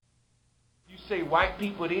say white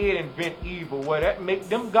people did invent evil. Well, that make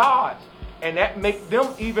them gods. And that make them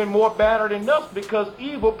even more better than us because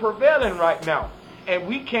evil prevailing right now. And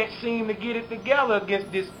we can't seem to get it together against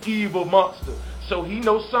this evil monster. So he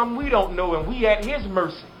knows something we don't know, and we at his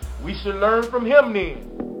mercy. We should learn from him then.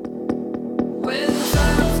 When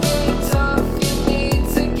times get tough, you need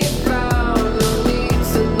to get proud. No need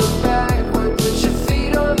to look backward, put your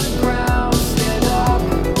feet on the ground. Stand up,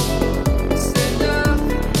 stand up.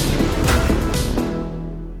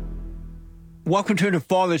 Welcome to The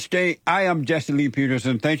Fallen State. I am Jesse Lee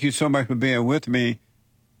Peterson. Thank you so much for being with me.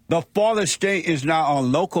 The Fallen State is now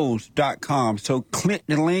on locals.com, so click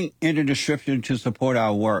the link in the description to support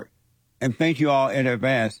our work. And thank you all in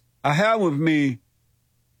advance. I have with me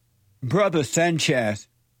Brother Sanchez,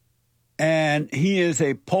 and he is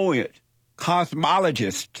a poet,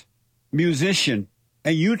 cosmologist, musician,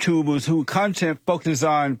 and YouTuber whose content focuses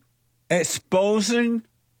on exposing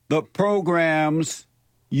the programs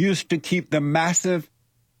used to keep the massive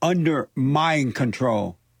under mind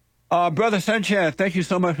control. Brother Sanchez, thank you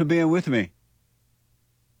so much for being with me.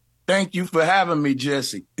 Thank you for having me,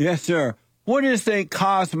 Jesse. Yes, sir. What is a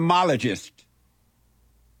cosmologist?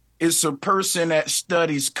 It's a person that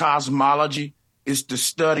studies cosmology. It's the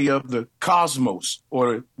study of the cosmos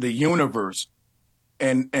or the universe.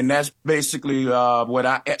 And that's basically what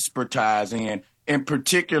I expertise in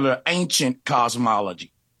particular, ancient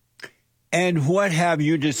cosmology. And what have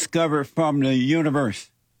you discovered from the universe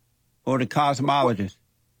or the cosmologist?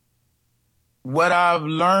 What I've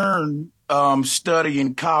learned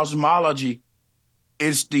studying cosmology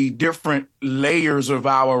is the different layers of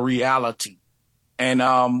our reality.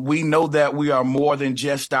 And we know that we are more than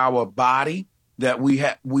just our body, that we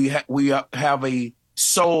have a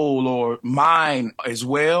soul or mind as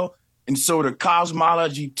well. And so the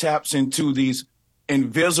cosmology taps into these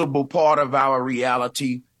invisible part of our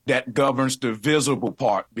reality that governs the visible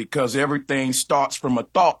part, because everything starts from a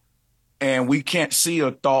thought. And we can't see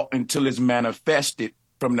a thought until it's manifested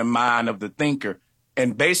from the mind of the thinker.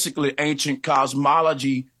 And basically, ancient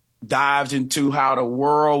cosmology dives into how the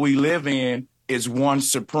world we live in is one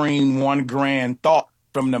supreme, one grand thought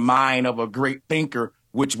from the mind of a great thinker,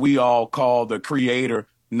 which we all call the creator,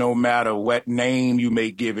 no matter what name you may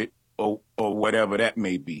give it or whatever that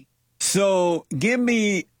may be. So give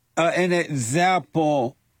me an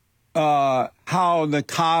example how the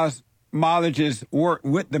cosmologists work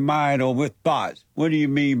with the mind or with thoughts. What do you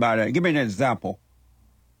mean by that? Give me an example.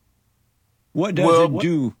 What does it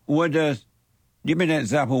do? Give me an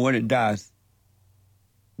example of what it does.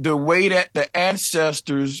 The way that the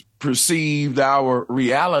ancestors perceived our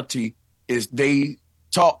reality is they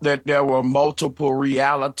taught that there were multiple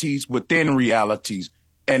realities within realities,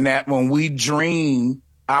 and that when we dream,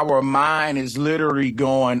 our mind is literally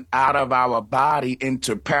going out of our body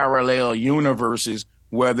into parallel universes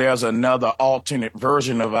where there's another alternate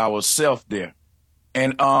version of ourself there.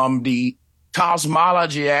 And the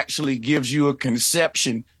cosmology actually gives you a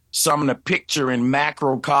conception, some of the picture in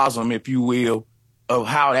macrocosm, if you will, of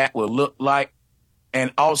how that would look like.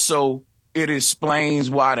 And also it explains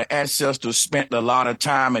why the ancestors spent a lot of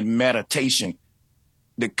time in meditation.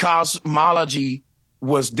 The cosmology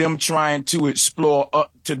was them trying to explore.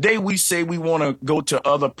 Today we say we want to go to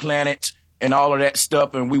other planets and all of that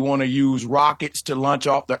stuff, and we want to use rockets to launch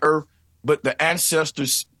off the earth. But the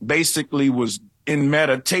ancestors basically was in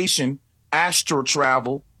meditation, astral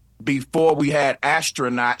travel. Before we had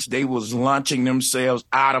astronauts, they was launching themselves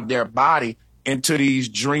out of their body into these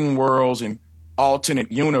dream worlds and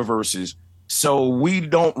alternate universes. So we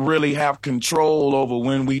don't really have control over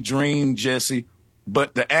when we dream, Jesse,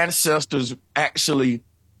 but the ancestors actually,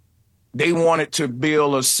 they wanted to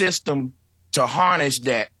build a system to harness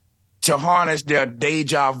that, to harness their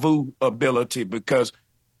deja vu ability, because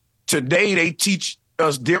today they teach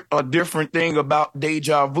us a different thing about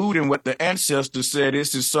deja vu than what the ancestors said.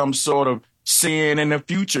 This is some sort of seeing in the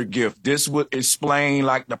future gift. This would explain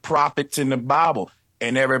like the prophets in the Bible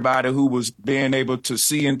and everybody who was being able to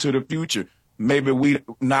see into the future. Maybe we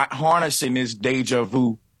not harnessing this deja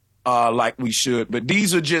vu like we should. But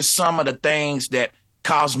these are just some of the things that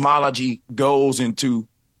cosmology goes into,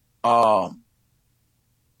 and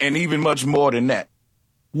even much more than that.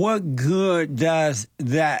 What good does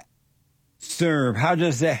that serve? How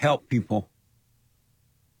does that help people?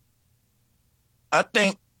 I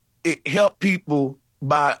think it helped people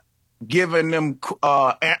by giving them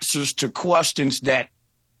answers to questions that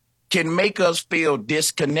can make us feel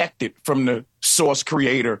disconnected from the source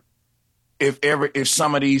creator if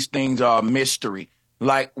some of these things are a mystery.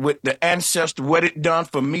 Like with the ancestor, what it done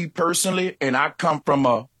for me personally, and I come from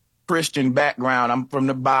a Christian background. I'm from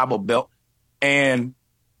the Bible Belt. And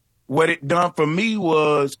what it done for me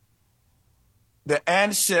was the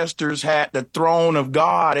ancestors had the throne of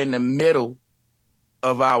God in the middle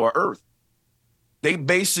of our earth. They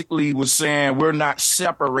basically was saying we're not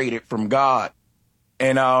separated from God.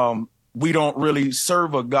 And we don't really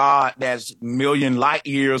serve a God that's million light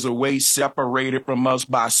years away, separated from us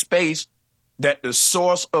by space, that the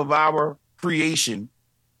source of our creation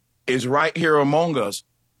is right here among us.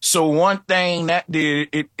 So one thing that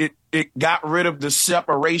did, it got rid of the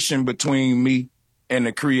separation between me and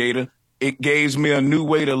the creator. It gives me a new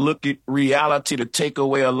way to look at reality, to take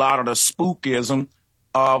away a lot of the spookism.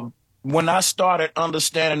 When I started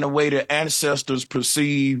understanding the way the ancestors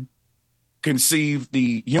conceived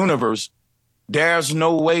the universe, there's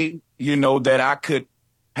no way, that I could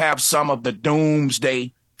have some of the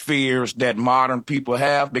doomsday fears that modern people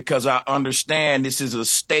have, because I understand this is a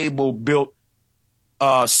stable built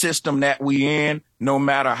system that we in. No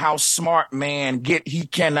matter how smart man get, he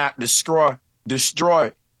cannot destroy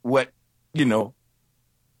what,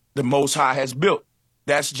 the Most High has built.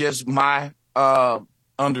 That's just my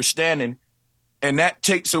understanding. And that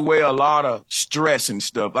takes away a lot of stress and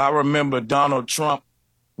stuff. I remember Donald Trump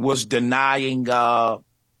was denying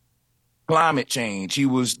climate change. He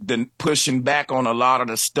was pushing back on a lot of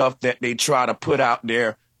the stuff that they try to put out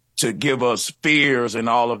there to give us fears and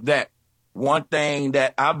all of that. One thing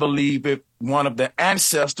that I believe, if one of the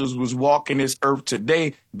ancestors was walking this earth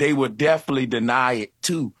today, they would definitely deny it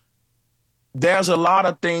too. There's a lot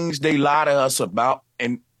of things they lie to us about.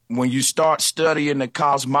 And when you start studying the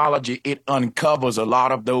cosmology, it uncovers a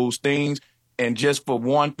lot of those things. And just for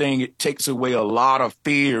one thing, it takes away a lot of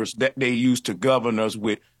fears that they used to govern us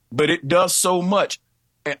with. But it does so much.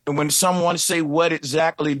 And when someone say what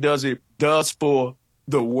exactly does it does for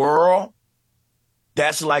the world,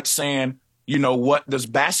 that's like saying, what does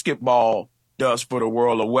basketball does for the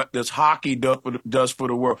world, or what does hockey does for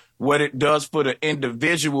the world, what it does for the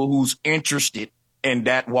individual who's interested in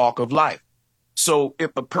that walk of life. So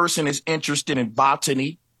if a person is interested in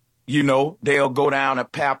botany, they'll go down a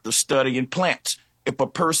path of studying plants. If a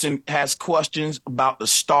person has questions about the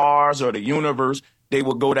stars or the universe, they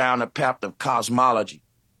will go down a path of cosmology.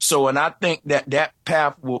 So, and I think that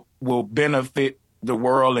path will benefit the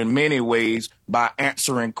world in many ways by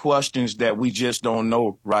answering questions that we just don't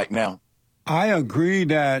know right now. I agree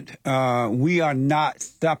that we are not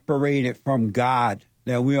separated from God,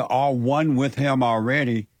 that we are all one with him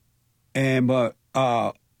already. But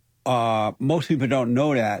most people don't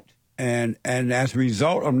know that. And as a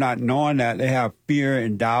result of not knowing that, they have fear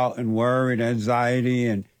and doubt and worry and anxiety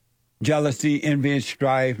and jealousy, envy, and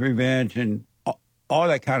strife, revenge, and all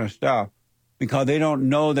that kind of stuff, because they don't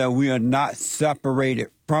know that we are not separated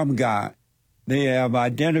from God. They have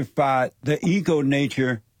identified the ego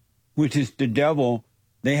nature, which is the devil.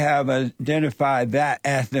 They have identified that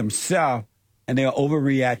as themselves, and they are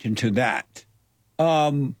overreacting to that.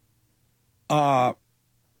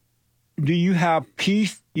 Do you have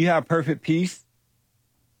peace? You have perfect peace?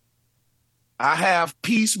 I have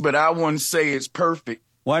peace, but I wouldn't say it's perfect.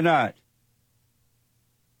 Why not?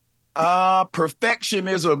 Perfection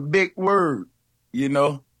is a big word, That's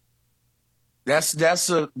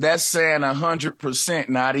saying 100%,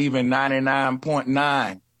 not even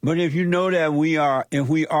 99.9. But if you know that if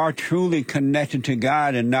we are truly connected to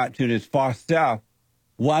God and not to this false self,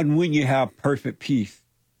 why wouldn't you have perfect peace?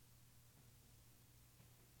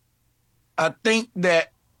 I think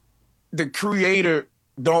that the Creator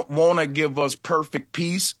don't want to give us perfect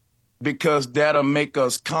peace, because that'll make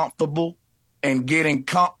us comfortable, and getting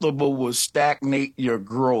comfortable will stagnate your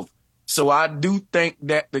growth. So I do think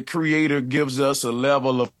that the Creator gives us a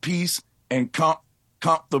level of peace and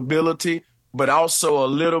comfortability, but also a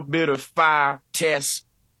little bit of fire, test,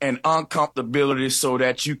 and uncomfortability, so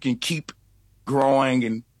that you can keep growing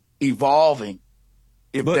and evolving,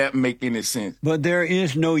 if that make any sense. But there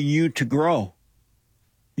is no you to grow.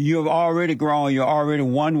 You have already grown. You're already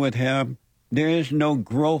one with him. There is no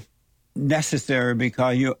growth necessary,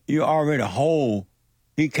 because you're already whole.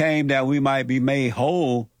 He came that we might be made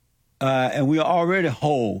whole, and we are already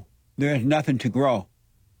whole. There is nothing to grow.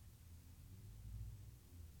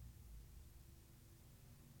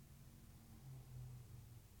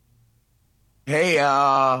 Hey,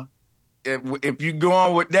 if you're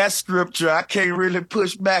going with that scripture, I can't really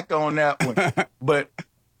push back on that one. But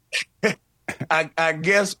I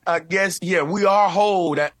guess, yeah, we are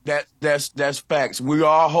whole. That's facts. We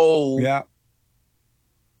are whole. Yeah.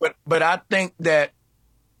 But I think that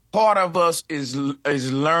part of us is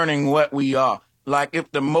learning what we are. Like,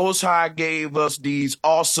 if the Most High gave us these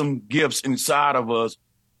awesome gifts inside of us,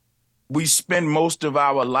 we spend most of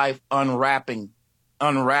our life unwrapping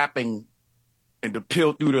and to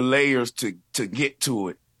peel through the layers to get to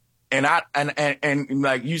it. And and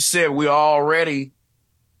like you said, we already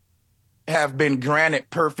have been granted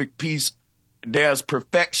perfect peace. There's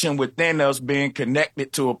perfection within us being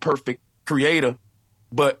connected to a perfect creator.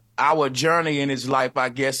 But our journey in his life, I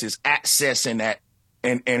guess, is accessing that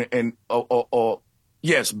or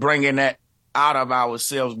yes, bringing that out of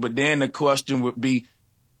ourselves. But then the question would be,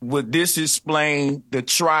 would this explain the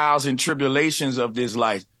trials and tribulations of this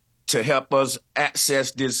life to help us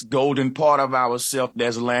access this golden part of ourselves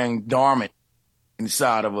that's laying dormant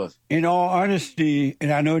inside of us? In all honesty,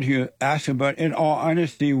 and I know you're asking, but in all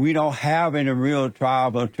honesty, we don't have any real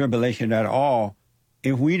trial or tribulation at all.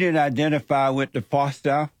 If we didn't identify with the false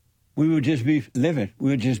stuff, we would just be living.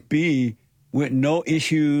 We would just be with no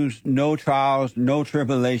issues, no trials, no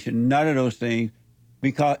tribulation, none of those things,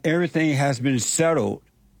 because everything has been settled.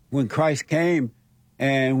 When Christ came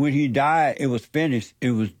and when he died, it was finished,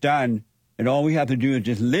 it was done, and all we have to do is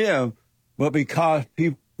just live. But because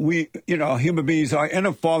human beings are in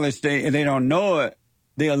a fallen state and they don't know it,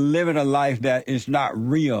 they are living a life that is not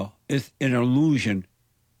real. It's an illusion.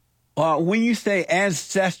 When you say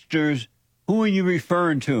ancestors, who are you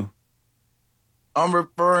referring to? I'm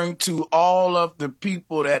referring to all of the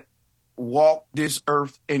people that walked this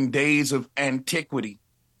earth in days of antiquity,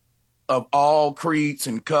 of all creeds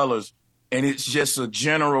and colors. And it's just a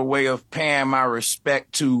general way of paying my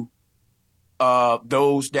respect to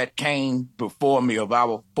those that came before me, of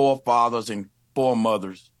our forefathers and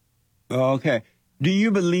foremothers. Okay. Do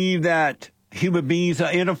you believe that human beings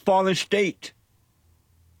are in a fallen state?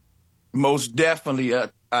 Most definitely.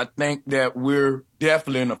 I think that we're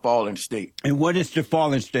definitely in a fallen state. And what is the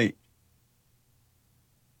fallen state?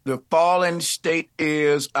 The fallen state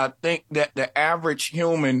is, I think that the average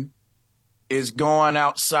human is going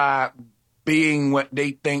outside being what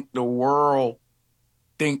they think the world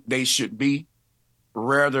think they should be,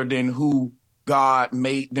 rather than who God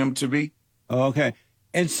made them to be. Okay.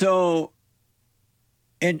 And so,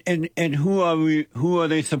 and who are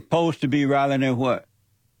they supposed to be rather than what?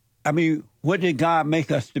 I mean, what did God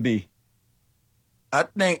make us to be? I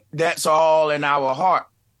think that's all in our heart,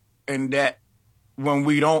 and that when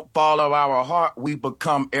we don't follow our heart, we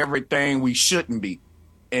become everything we shouldn't be.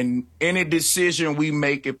 And any decision we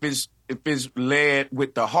make, if it's led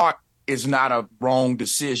with the heart, is not a wrong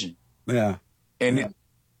decision. Yeah. And yeah.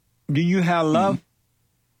 Do you have love? Mm-hmm.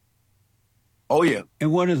 Oh yeah.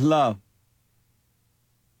 And what is love?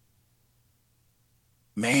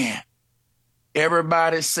 Man,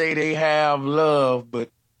 everybody say they have love, but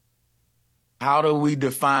how do we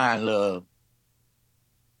define love?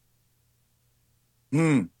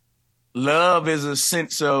 Love is a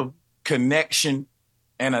sense of connection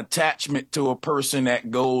and attachment to a person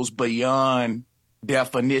that goes beyond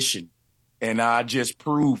definition. And I just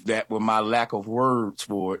proved that with my lack of words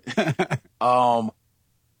for it.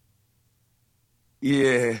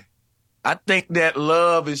 Yeah, I think that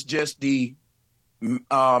love is just the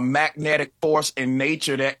magnetic force in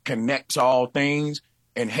nature that connects all things,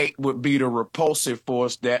 and hate would be the repulsive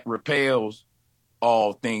force that repels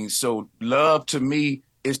all things. So love to me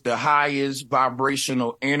is the highest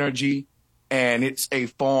vibrational energy, and it's a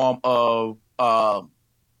form of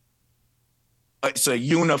it's a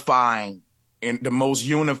unifying, and the most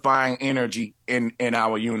unifying energy in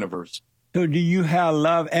our universe. So do you have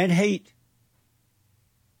love and hate?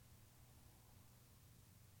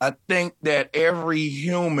 I think that every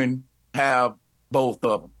human have both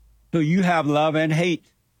of them. So you have love and hate?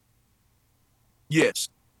 Yes.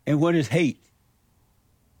 And what is hate?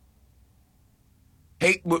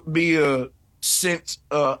 Hate would be a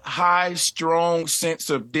high, strong sense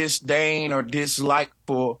of disdain or dislike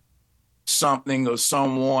for something or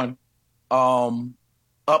someone,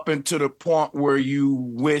 up until the point where you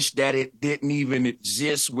wish that it didn't even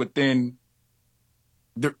exist within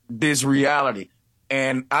this reality.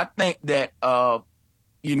 And I think that,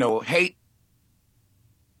 hate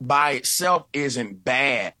by itself isn't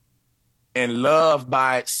bad, and love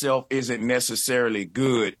by itself isn't necessarily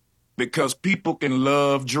good, because people can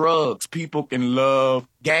love drugs, people can love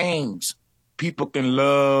games, people can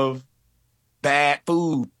love bad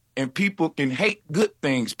food, and people can hate good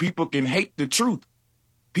things. People can hate the truth.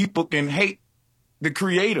 People can hate the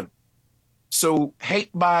creator. So hate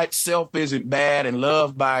by itself isn't bad, and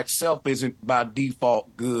love by itself isn't by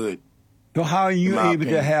default good. So how are you able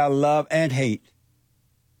to have love and hate?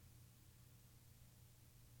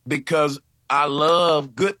 Because I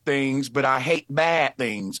love good things, but I hate bad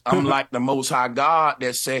things. I'm like the Most High God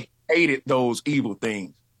that hated those evil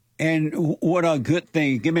things. And what are good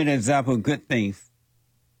things? Give me an example of good things.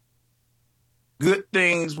 Good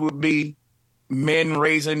things would be men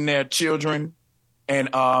raising their children and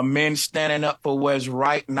men standing up for what's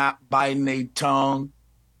right, not biting their tongue.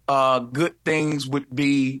 Good things would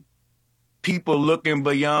be people looking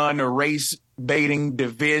beyond the race baiting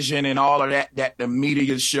division and all of that the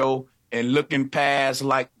media show, and looking past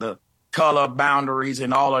like the color boundaries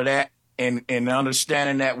and all of that, and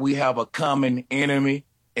understanding that we have a common enemy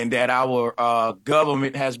and that our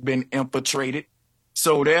government has been infiltrated.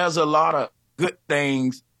 So there's a lot of good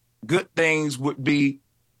things. Good things would be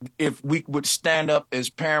if we would stand up as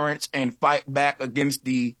parents and fight back against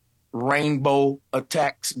the rainbow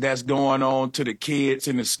attacks that's going on to the kids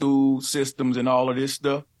in the school systems and all of this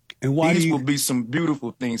stuff. And why These would be some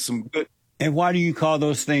beautiful things, some good. And why do you call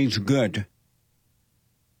those things good?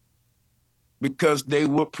 Because they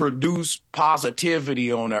will produce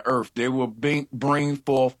positivity on the earth. They will bring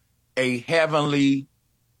forth a heavenly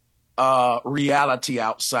reality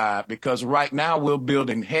outside. Because right now we're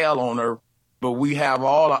building hell on earth, but we have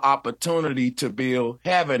all the opportunity to build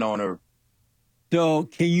heaven on earth. So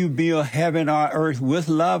can you build heaven on earth with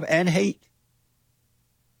love and hate?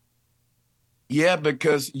 Yeah,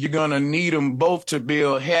 because you're going to need them both to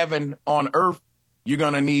build heaven on earth. You're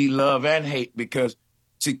going to need love and hate, because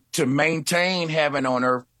to maintain heaven on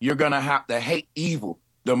earth, you're going to have to hate evil.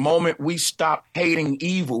 The moment we stop hating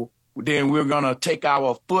evil, then we're going to take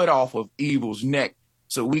our foot off of evil's neck.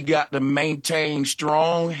 So we got to maintain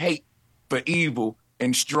strong hate for evil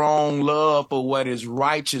and strong love for what is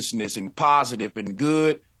righteousness and positive and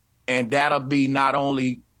good. And that'll be not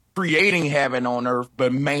only creating heaven on earth,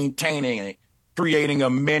 but maintaining it, creating a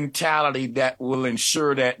mentality that will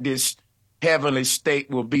ensure that this heavenly state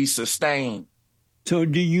will be sustained. So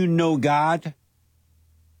do you know God?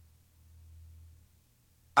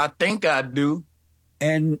 I think I do.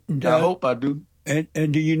 And I hope I do.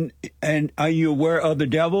 And are you aware of the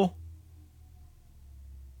devil?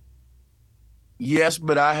 Yes,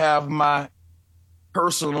 but I have my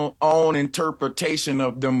personal own interpretation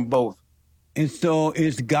of them both. And so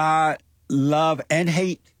is God love and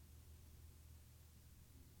hate?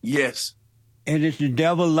 Yes. And is the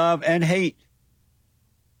devil love and hate?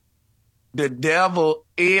 The devil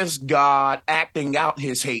is God acting out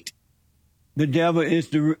his hate. The devil is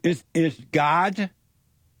God?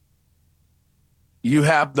 You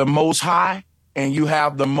have the most high and you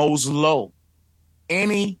have the most low.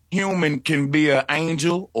 Any human can be an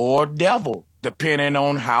angel or devil, depending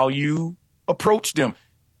on how you approach them.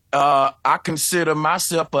 I consider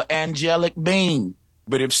myself an angelic being,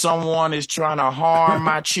 but if someone is trying to harm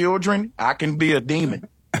my children, I can be a demon.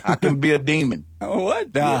 I can be a demon.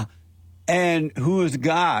 What the? Yeah. And who is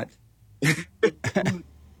God?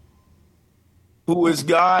 Who is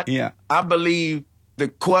God? Yeah. I believe the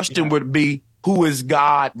question would be, who is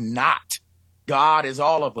God not? God is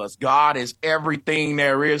all of us. God is everything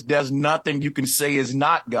there is. There's nothing you can say is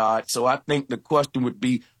not God. So I think the question would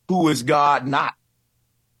be, who is God not?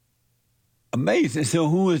 Amazing. So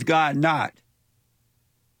who is God not?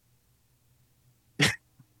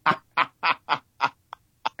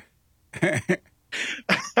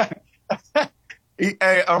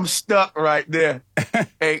 Hey, I'm stuck right there.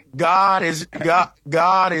 Hey, God is,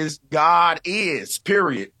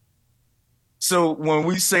 period. So when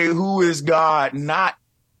we say who is God not,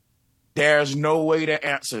 there's no way to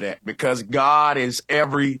answer that, because God is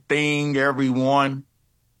everything, everyone.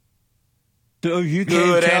 So if you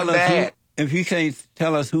Good can't and bad. if you can't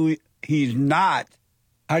tell us who he's not,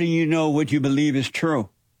 how do you know what you believe is true?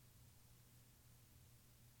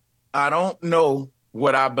 I don't know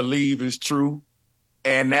what I believe is true,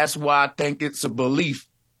 and that's why I think it's a belief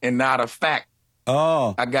and not a fact.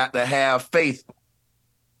 Oh. I got to have faith.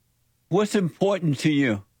 What's important to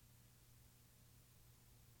you?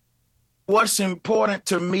 What's important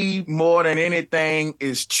to me more than anything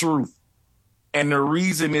is truth. And the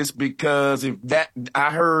reason is because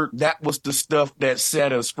I heard that was the stuff that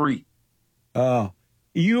set us free. Are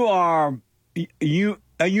you a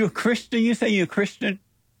Christian? You say you're a Christian?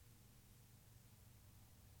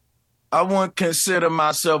 I wouldn't consider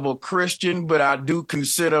myself a Christian, but I do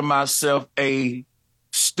consider myself a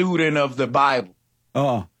student of the Bible.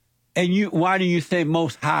 Oh. And why do you say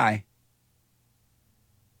most high?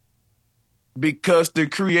 Because the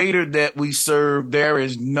creator that we serve, there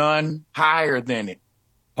is none higher than it.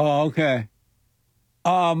 Oh, okay.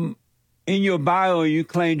 In your bio, you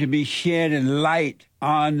claim to be shedding light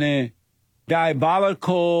on the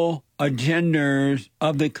diabolical agendas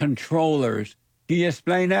of the controllers. Can you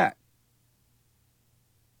explain that?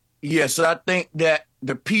 Yes, I think that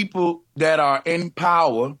the people that are in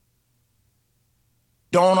power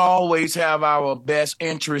don't always have our best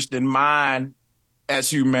interest in mind as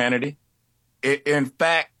humanity. In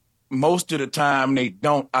fact, most of the time they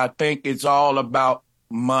don't. I think it's all about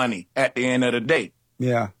money at the end of the day.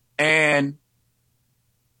 Yeah. And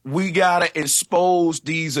we got to expose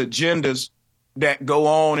these agendas that go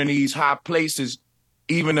on in these high places.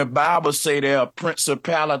 Even the Bible say there are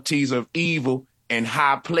principalities of evil in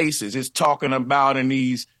high places. It's talking about in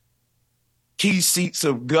these key seats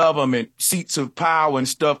of government, seats of power and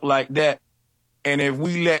stuff like that. And if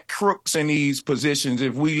we let crooks in these positions,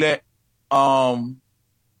 if we let,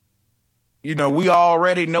 we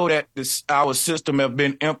already know that our system have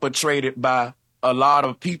been infiltrated by a lot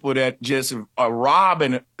of people that just are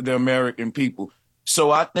robbing the American people. So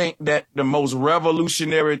I think that the most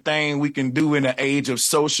revolutionary thing we can do in the age of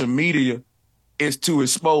social media is to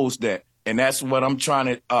expose that. And that's what I'm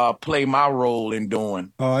trying to play my role in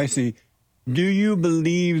doing. Oh, I see. Do you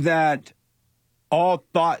believe that all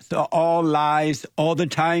thoughts are all lies all the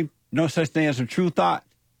time? No such thing as a true thought?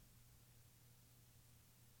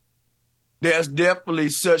 There's definitely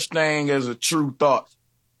such thing as a true thought.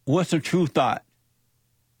 What's a true thought?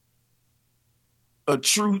 A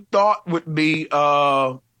true thought would be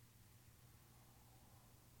higher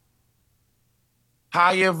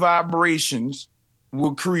vibrations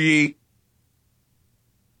will create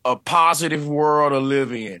a positive world to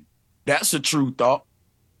live in. That's a true thought.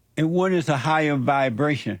 And what is a higher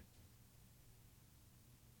vibration?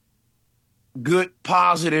 Good,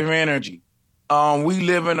 positive energy. We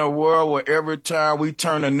live in a world where every time we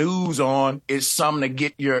turn the news on, it's something to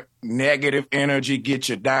get your negative energy, get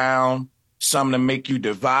you down, something to make you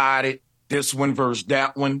divided, this one versus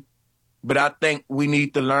that one. But I think we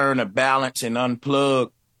need to learn to balance and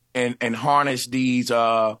unplug and harness these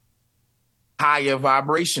higher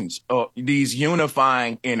vibrations, these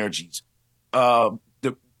unifying energies.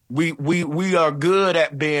 We are good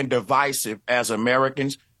at being divisive as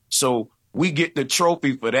Americans, so we get the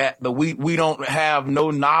trophy for that, but we don't have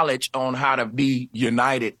no knowledge on how to be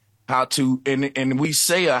united, and we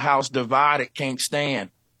say a house divided can't stand.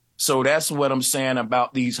 So that's what I'm saying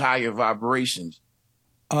about these higher vibrations.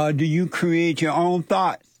 Do you create your own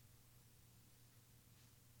thoughts?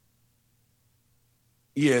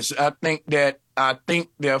 Yes, I think,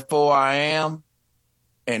 therefore I am,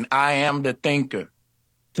 and I am the thinker.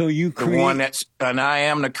 So you create, and I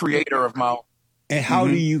am the creator of my own. And how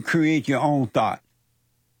do you create your own thought?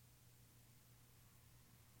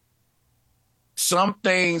 Some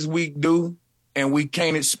things we do and we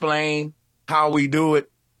can't explain how we do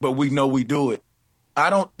it, but we know we do it. I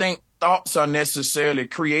don't think thoughts are necessarily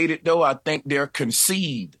created, though. I think they're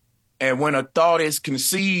conceived. And when a thought is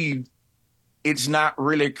conceived, it's not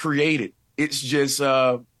really created. It's just,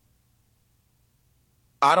 I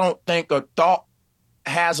don't think a thought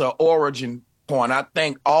has an origin point. I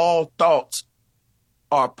think all thoughts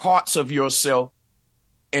are parts of yourself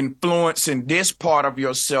influencing this part of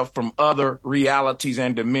yourself from other realities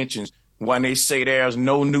and dimensions. When they say there's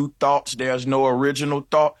no new thoughts, there's no original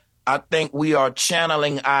thought, I think we are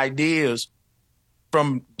channeling ideas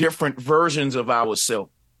from different versions of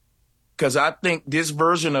ourselves. Because I think this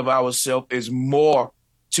version of ourselves is more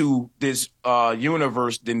to this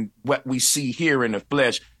universe than what we see here in the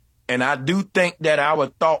flesh. And I do think that our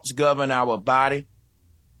thoughts govern our body,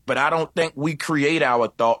 but I don't think we create our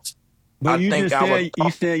thoughts. But you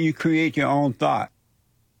said you create your own thought.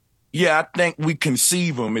 Yeah, I think we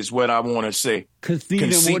conceive them is what I want to say.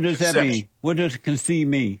 Conceive them, what does that mean? What does conceive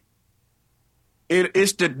mean?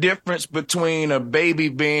 It's the difference between a baby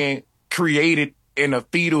being created in a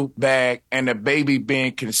fetal bag and a baby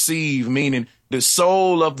being conceived, meaning the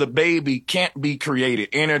soul of the baby can't be created.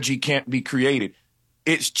 Energy can't be created.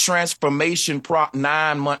 It's transformation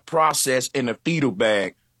 9-month process in a fetal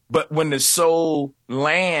bag. But when the soul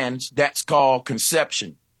lands, that's called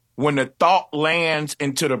conception. When the thought lands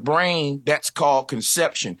into the brain, that's called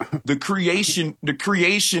conception. The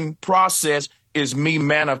creation process is me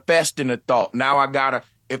manifesting a thought. Now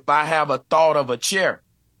if I have a thought of a chair,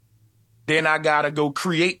 then I gotta go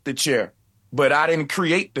create the chair. But I didn't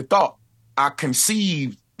create the thought. I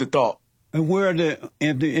conceived the thought. And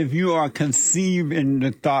if you are conceived in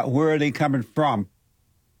the thought, where are they coming from?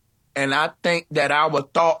 And I think that our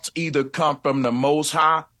thoughts either come from the most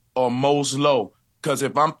high or most low. Because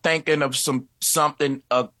if I'm thinking of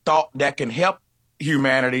a thought that can help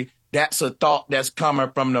humanity, that's a thought that's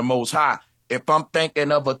coming from the most high. If I'm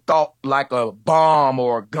thinking of a thought like a bomb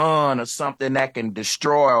or a gun or something that can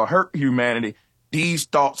destroy or hurt humanity, these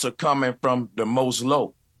thoughts are coming from the most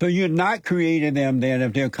low. So you're not creating them then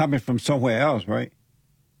if they're coming from somewhere else, right?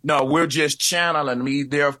 No, we're just channeling these.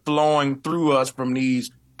 They're flowing through us from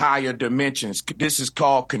these higher dimensions. This is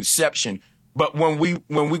called conception. But when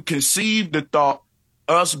we conceive the thought,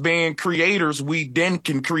 us being creators, we then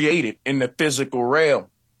can create it in the physical realm.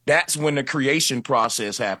 That's when the creation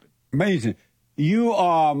process happened. Amazing.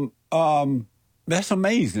 You that's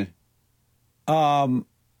amazing. You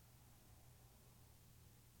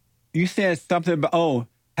said something about,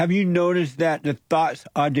 have you noticed that the thoughts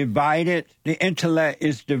are divided? The intellect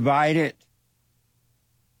is divided?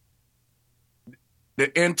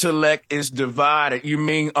 The intellect is divided. You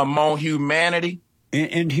mean among humanity?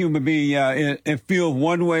 In human being, it feels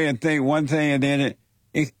one way and think one thing, and then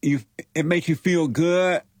it makes you feel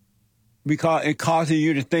good because it causes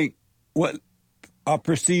you to think what are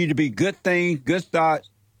perceived to be good things, good thoughts.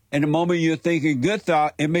 And the moment you're thinking good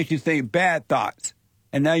thoughts, it makes you think bad thoughts.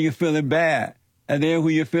 And now you're feeling bad. And then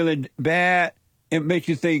when you're feeling bad, it makes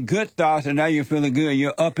you think good thoughts, and now you're feeling good.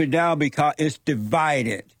 You're up and down because it's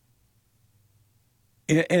divided.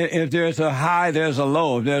 If there's a high, there's a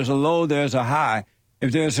low. If there's a low, there's a high.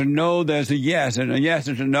 If there's a no, there's a yes, and a yes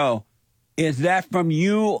is a no. Is that from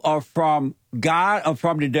you or from God or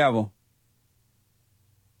from the devil?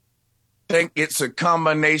 I think it's a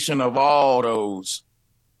combination of all those.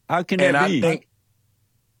 How can that be? I think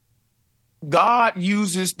God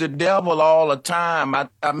uses the devil all the time.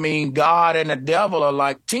 I mean, God and the devil are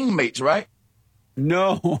like teammates, right?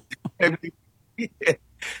 No.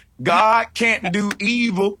 God can't do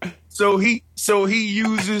evil, so he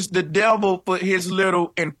uses the devil for his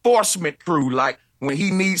little enforcement crew, like when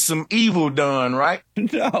he needs some evil done, right?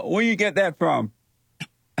 No. Where you get that from?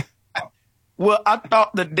 Well, I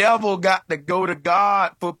thought the devil got to go to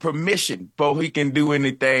God for permission before he can do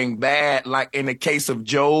anything bad, like in the case of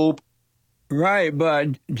Job. Right,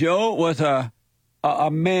 but Job was a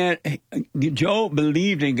man. Job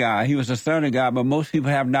believed in God. He was a son of God, but most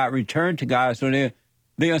people have not returned to God, so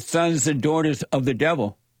they are sons and daughters of the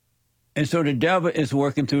devil. And so the devil is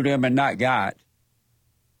working through them and not God.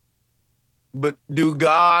 But do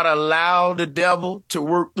God allow the devil to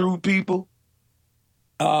work through people?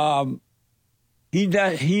 He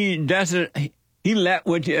doesn't. He let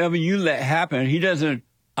whatever you let happen. He doesn't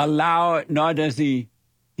allow it, nor does he.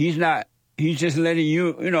 He's just letting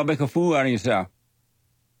you, make a fool out of yourself.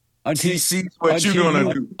 He sees what you're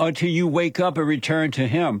gonna do until you wake up and return to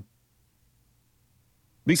him.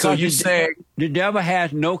 Because so you're saying the devil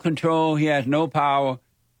has no control. He has no power.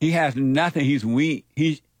 He has nothing. He's weak.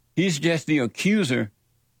 He's just the accuser.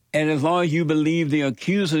 And as long as you believe the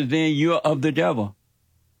accuser, then you're of the devil.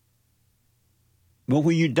 But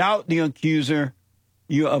when you doubt the accuser,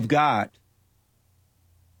 you're of God.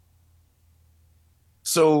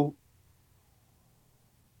 So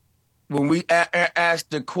when we ask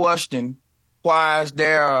the question, why is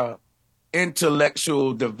there a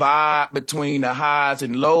intellectual divide between the highs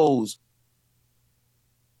and lows?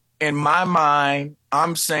 In my mind,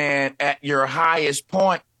 I'm saying at your highest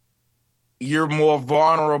point, you're more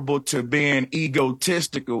vulnerable to being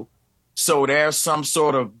egotistical. So there's some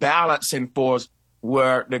sort of balancing force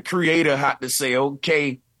where the creator had to say,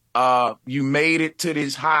 okay, you made it to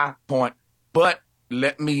this high point, but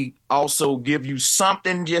let me also give you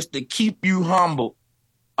something just to keep you humble,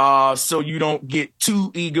 so you don't get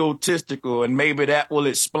too egotistical. And maybe that will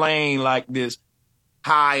explain like this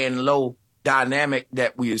high and low dynamic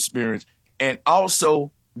that we experience. And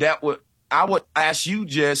also I would ask you,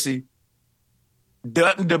 Jesse,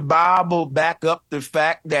 doesn't the Bible back up the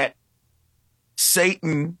fact that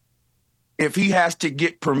Satan, if he has to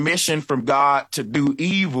get permission from God to do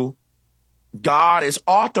evil, God is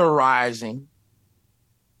authorizing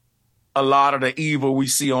a lot of the evil we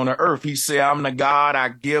see on the earth? He said, I'm the God, I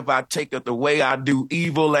give, I take it away, I do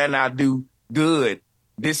evil and I do good.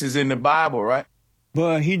 This is in the Bible, right?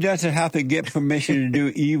 But he doesn't have to get permission to do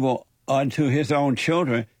evil unto his own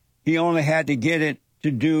children. He only had to get it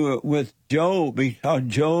to do it with Job because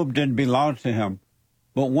Job didn't belong to him.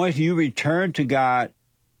 But once you return to God,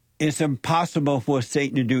 it's impossible for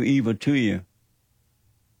Satan to do evil to you.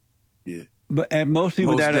 Yeah. And most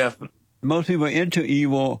people most people into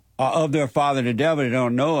evil are of their father, the devil. They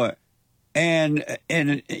don't know it.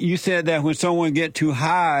 And you said that when someone get too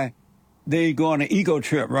high, they go on an ego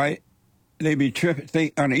trip, right? They be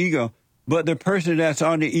tripping on the ego. But the person that's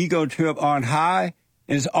on the ego trip on high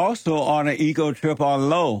is also on an ego trip on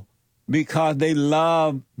low because they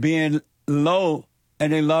love being low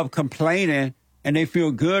and they love complaining and they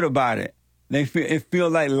feel good about it. It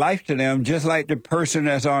feels like life to them, just like the person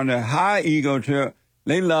that's on the high ego trip.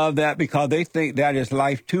 They love that because they think that is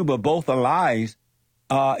life too, but both are lies.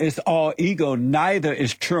 It's all ego. Neither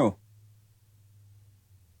is true.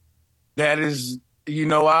 That is, I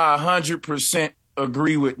 100%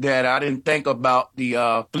 agree with that. I didn't think about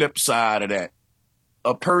the flip side of that.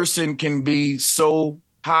 A person can be so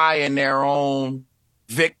high in their own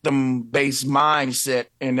victim-based mindset,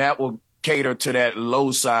 and that will cater to that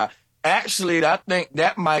low side. Actually, I think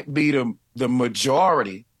that might be the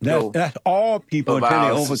majority. That's all people of until they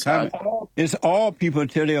our overcome society. it. It's all people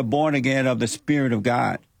until they are born again of the Spirit of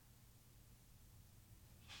God,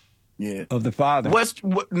 Yeah. of the Father. Now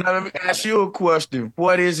let me ask you a question.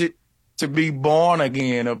 What is it to be born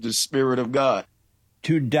again of the Spirit of God?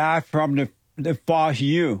 To die from the false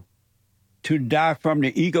you, to die from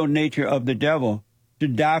the ego nature of the devil, to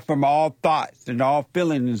die from all thoughts and all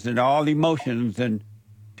feelings and all emotions, and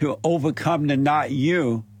to overcome the not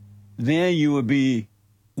you. Then you will be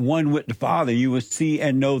one with the Father. You will see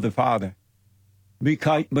and know the Father.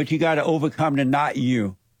 But you got to overcome the not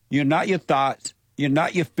you. You're not your thoughts. You're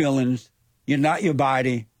not your feelings. You're not your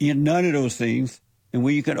body. You're none of those things. And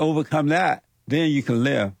when you can overcome that, then you can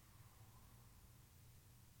live.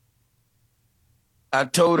 I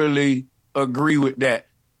totally agree with that.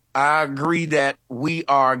 I agree that we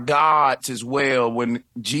are gods as well. When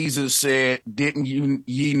Jesus said, didn't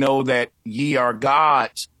ye know that ye are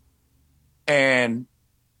gods? And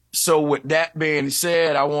so with that being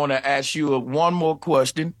said, I want to ask you one more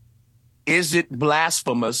question. Is it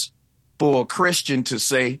blasphemous for a Christian to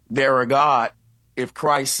say they're a God if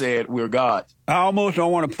Christ said we're gods? I almost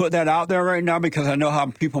don't want to put that out there right now because I know how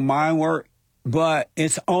people's mind work, but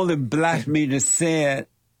it's only blasphemy to say it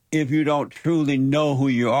if you don't truly know who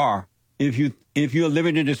you are. If you're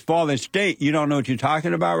living in this fallen state, you don't know what you're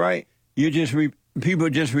talking about, right? People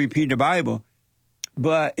just repeat the Bible.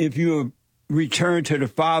 But if you return to the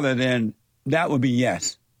Father, then that would be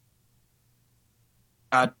yes.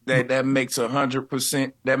 That makes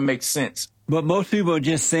 100%. That makes sense. But most people are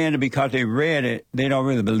just saying it because they read it. They don't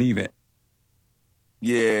really believe it.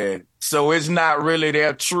 Yeah. So it's not really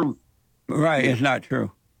their truth. Right. It's not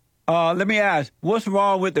true. Let me ask, what's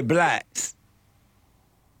wrong with the blacks?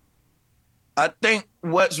 I think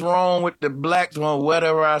what's wrong with the blacks, well, where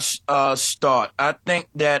do I start? I think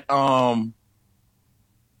that,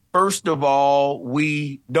 first of all,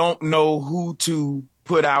 we don't know who to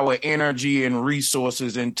put our energy and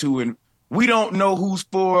resources into, and we don't know who's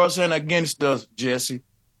for us and against us, Jesse.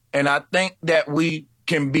 And I think that we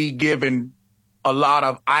can be given a lot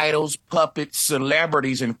of idols, puppets,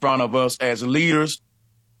 celebrities in front of us as leaders,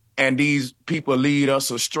 and these people lead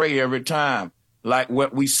us astray every time. Like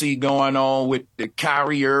what we see going on with the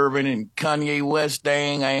Kyrie Irving and Kanye West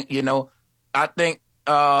thing, I think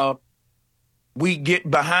we get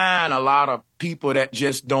behind a lot of people that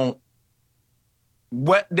just don't,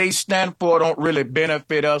 what they stand for don't really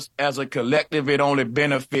benefit us as a collective. It only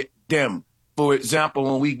benefit them. For example,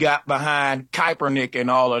 when we got behind Kaepernick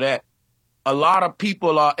and all of that, a lot of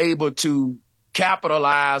people are able to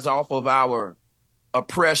capitalize off of our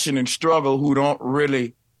oppression and struggle who don't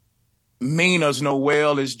really mean us no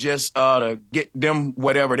well. It's just to get them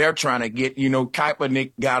whatever they're trying to get.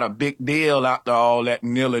 Kaepernick got a big deal after all that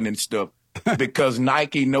kneeling and stuff because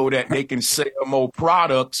Nike know that they can sell more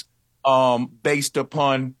products based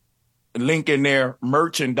upon linking their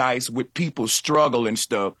merchandise with people's struggle and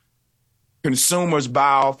stuff. Consumers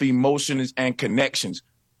buy off emotions and connections.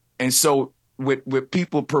 And so with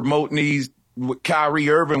people promoting these, Kyrie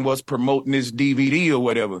Irving was promoting this DVD or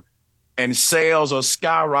whatever, and sales are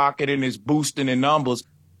skyrocketing, it's boosting the numbers.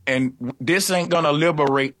 And this ain't going to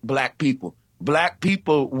liberate black people. Black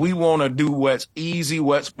people, we want to do what's easy,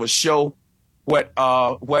 what's for show, what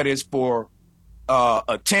is for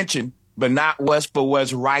attention, but not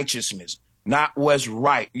what's righteousness, not what's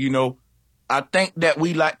right. I think that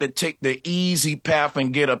we like to take the easy path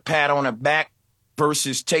and get a pat on the back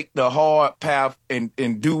versus take the hard path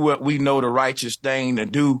and do what we know the righteous thing to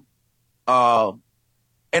do.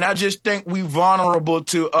 And I just think we vulnerable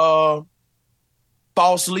to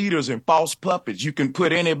false leaders and false puppets. You can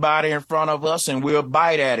put anybody in front of us and we'll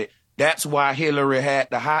bite at it. That's why Hillary had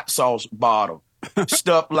the hot sauce bottle.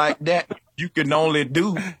 Stuff like that you can only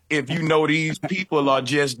do if you know these people are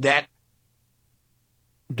just that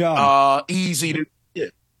dumb. Easy to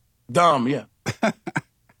dumb, yeah.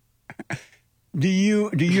 Do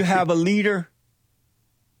you have a leader?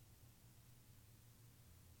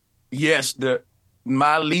 Yes,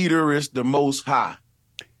 my leader is the Most High.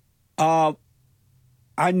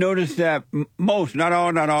 I noticed that most, not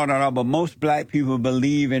all, but most black people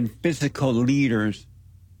believe in physical leaders.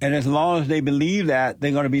 And as long as they believe that,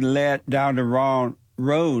 they're going to be led down the wrong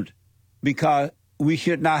road because we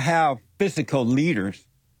should not have physical leaders.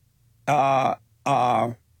 And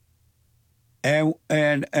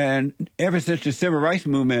ever since the Civil Rights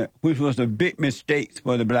Movement, which was a big mistake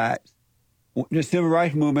for the blacks, the Civil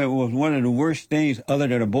Rights Movement was one of the worst things other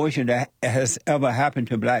than abortion that has ever happened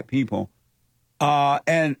to black people.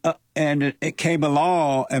 And it came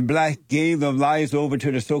along, and blacks gave their lives over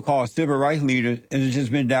to the so-called civil rights leaders, and it's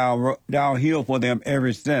just been downhill for them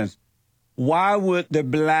ever since. Why would the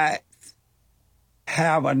blacks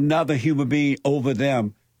have another human being over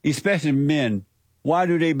them, especially men? Why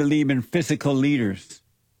do they believe in physical leaders?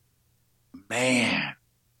 Man,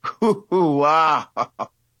 wow.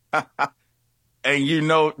 And you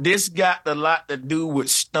know, this got a lot to do with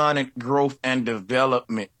stunted growth and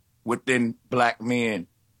development within black men.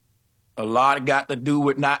 A lot got to do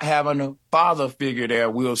with not having a father figure there.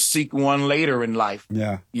 We'll seek one later in life.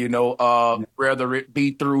 Yeah. You know, whether it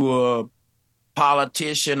be through a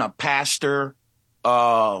politician, a pastor,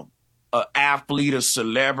 an athlete, a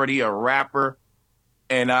celebrity, a rapper.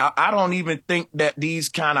 And I don't even think that these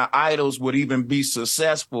kind of idols would even be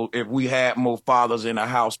successful if we had more fathers in the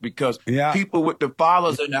house, because people with the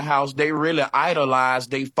fathers in the house, they really idolize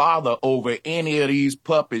their father over any of these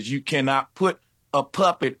puppets. You cannot put a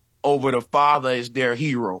puppet over the father as their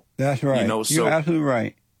hero. That's right. You know, You're absolutely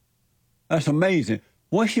right. That's amazing.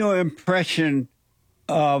 What's your impression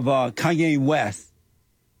of Kanye West?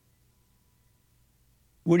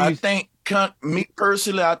 I think, me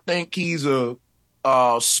personally, I think he's a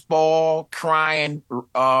spoiled, crying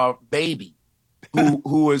baby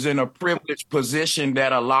who is in a privileged position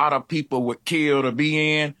that a lot of people would kill to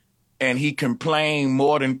be in, and he complained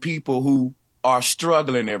more than people who are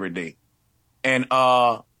struggling every day. And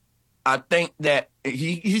I think that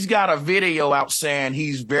he's got a video out saying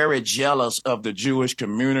he's very jealous of the Jewish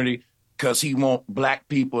community because he wants black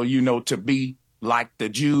people, you know, to be like the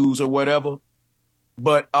Jews or whatever.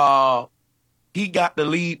 But he got to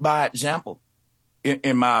lead by example,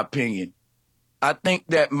 in my opinion. I think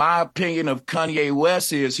that my opinion of Kanye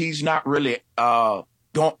West is he's not really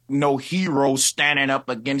no hero standing up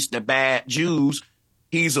against the bad Jews.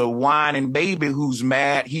 He's a whining baby who's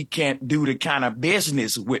mad he can't do the kind of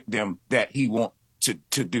business with them that he wants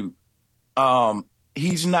to do.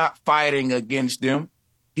 He's not fighting against them.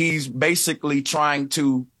 He's basically trying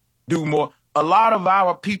to do more. A lot of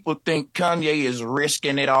our people think Kanye is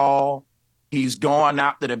risking it all. He's going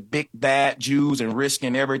after the big bad Jews and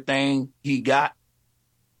risking everything he got.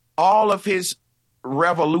 All of his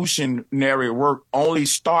revolutionary work only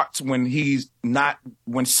starts when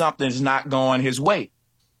something's not going his way.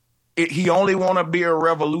 He only want to be a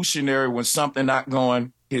revolutionary when something not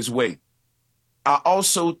going his way. I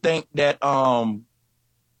also think that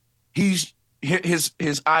his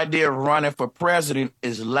idea of running for president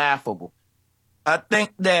is laughable. I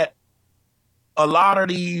think that a lot of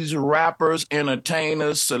these rappers,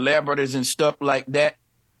 entertainers, celebrities, and stuff like that,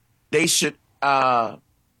 they should kind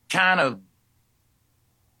of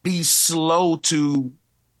be slow to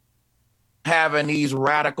having these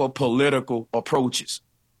radical political approaches,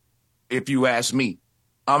 if you ask me.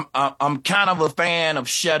 I'm kind of a fan of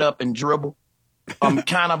shut up and dribble. I'm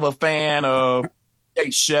kind of a fan of, hey,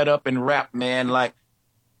 shut up and rap, man. Like,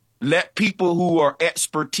 let people who are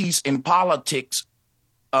expertise in politics,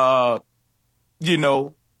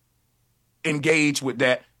 engage with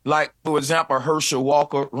that. Like, for example, Herschel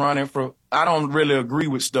Walker running for, I don't really agree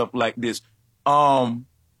with stuff like this.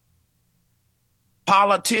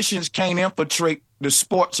 Politicians can't infiltrate the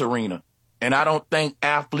sports arena. And I don't think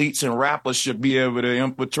athletes and rappers should be able to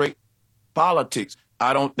infiltrate politics.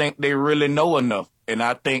 I don't think they really know enough. And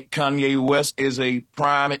I think Kanye West is a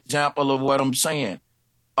prime example of what I'm saying.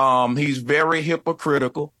 He's very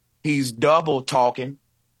hypocritical. He's double talking,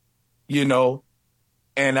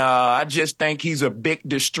 and I just think he's a big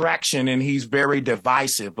distraction, and he's very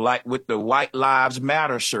divisive, like with the White Lives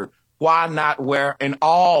Matter shirt. Why not wear an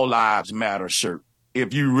All Lives Matter shirt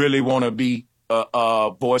if you really want to be a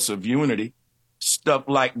voice of unity? Stuff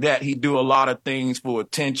like that. He do a lot of things for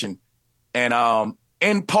attention and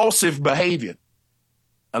impulsive behavior.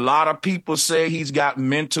 A lot of people say he's got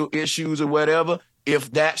mental issues or whatever.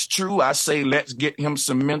 If that's true, I say let's get him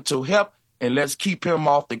some mental help and let's keep him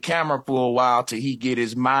off the camera for a while till he get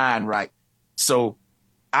his mind right. So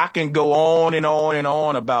I can go on and on and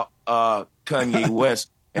on about Kanye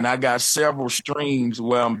West, and I got several streams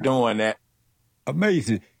where I'm doing that.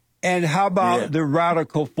 Amazing. And how about the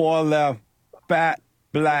radical far left, fat,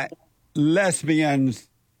 black, lesbians,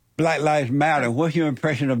 Black Lives Matter? What's your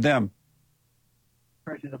impression of them?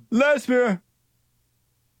 Lesbian.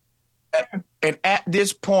 And at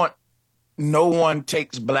this point, no one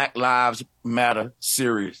takes Black Lives Matter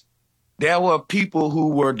serious. There were people who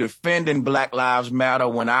were defending Black Lives Matter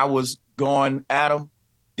when I was going at them.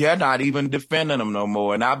 They're not even defending them no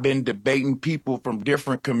more. And I've been debating people from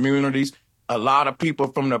different communities, a lot of people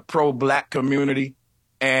from the pro-Black community.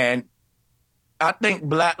 And I think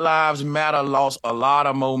Black Lives Matter lost a lot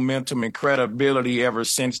of momentum and credibility ever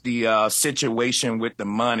since the situation with the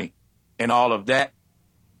money and all of that.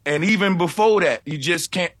 And even before that, you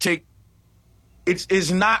just can't take, it's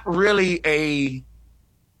not really a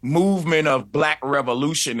movement of black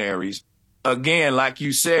revolutionaries. Again, like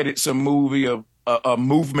you said, it's a movement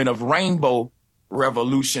of rainbow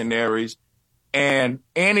revolutionaries. And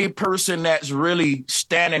any person that's really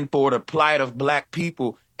standing for the plight of black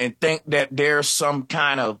people and think that there's some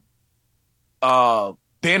kind of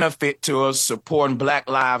benefit to us supporting Black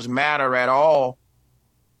Lives Matter at all,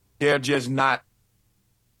 they're just not,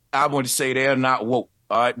 I would say they're not woke.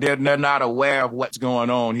 They're not aware of what's going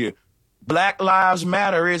on here. Black Lives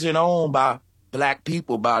Matter isn't owned by black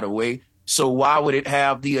people, by the way. So why would it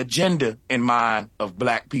have the agenda in mind of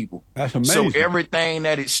black people? That's amazing. So everything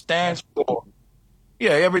that it stands for,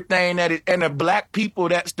 yeah, everything that it, and the black people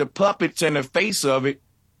that's the puppets in the face of it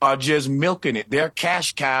are just milking it. They're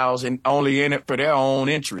cash cows and only in it for their own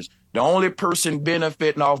interest. The only person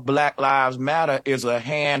benefiting off Black Lives Matter is a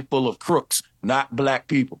handful of crooks, not black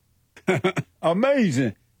people.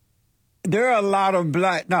 Amazing. There are a lot of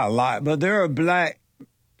black, not a lot, but there are black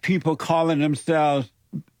people calling themselves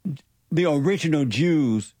the original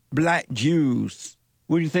Jews, black Jews.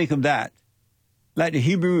 What do you think of that? Like the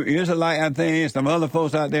Hebrew Israelite, I think, some other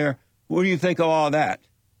folks out there. What do you think of all that?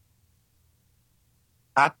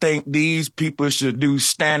 I think these people should do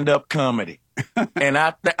stand-up comedy. And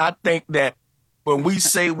I think that when we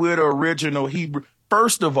say we're the original Hebrew,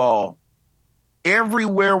 first of all,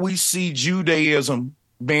 everywhere we see Judaism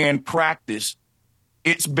being practiced,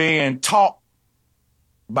 it's being taught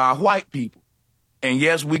by white people. And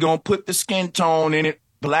yes, we're going to put the skin tone in it.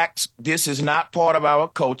 Blacks, this is not part of our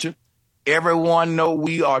culture. Everyone know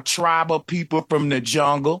we are tribal people from the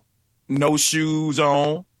jungle, no shoes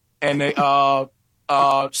on, and they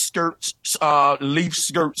skirts, leaf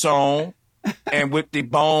skirts on, and with the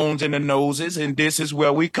bones and the noses, and this is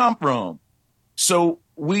where we come from. So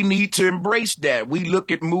we need to embrace that. We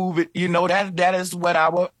look at movie, you know, that is what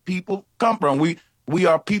our people come from. We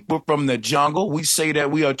are people from the jungle. We say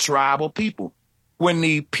that we are tribal people. When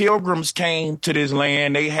the pilgrims came to this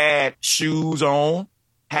land, they had shoes on,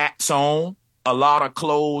 hats on, a lot of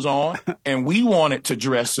clothes on, and we wanted to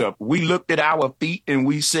dress up. We looked at our feet and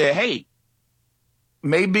we said, hey,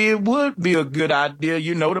 maybe it would be a good idea,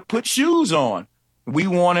 you know, to put shoes on. We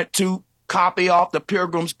wanted to copy off the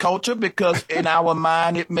pilgrims' culture because in our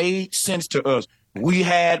mind, it made sense to us. We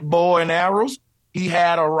had bow and arrows. He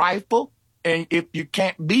had a rifle. And if you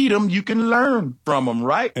can't beat him, you can learn from him,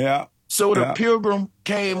 right? Yeah. So the pilgrim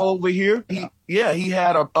came over here. He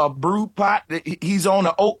had a brew pot. He's on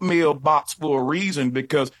an oatmeal box for a reason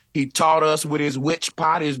because he taught us with his witch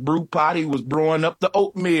pot, his brew pot, he was brewing up the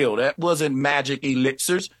oatmeal. That wasn't magic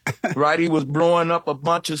elixirs, right? He was brewing up a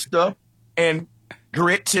bunch of stuff and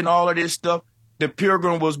grits and all of this stuff. The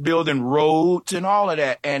pilgrim was building roads and all of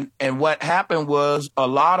that. And what happened was a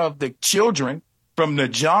lot of the children from the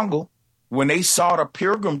jungle, when they saw the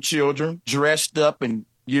pilgrim children dressed up in,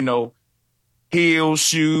 you know, heels,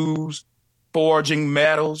 shoes, forging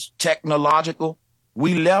metals, technological,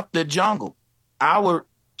 we left the jungle. Our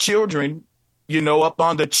children, you know, up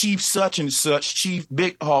on the chief such and such, Chief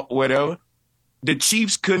Big Hawk, whatever, the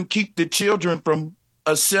chiefs couldn't keep the children from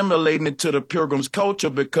assimilating into the pilgrim's culture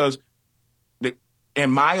because, in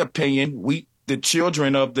my opinion, the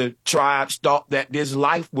children of the tribes thought that this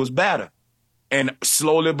life was better. And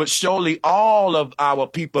slowly but surely, all of our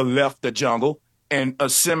people left the jungle and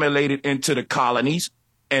assimilated into the colonies.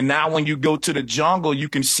 And now when you go to the jungle, you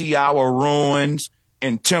can see our ruins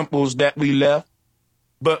and temples that we left.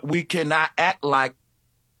 But we cannot act like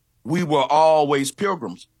we were always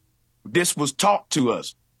pilgrims. This was taught to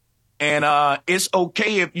us. And it's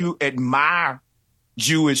okay if you admire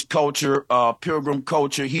Jewish culture, pilgrim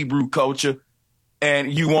culture, Hebrew culture,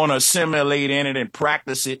 and you want to assimilate in it and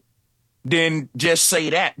practice it, then just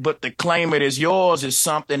say that. But to claim it as yours is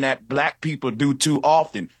something that black people do too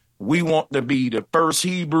often. We want to be the first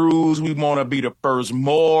Hebrews. We want to be the first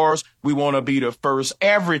Moors. We want to be the first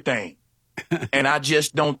everything. And I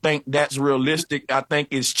just don't think that's realistic. I think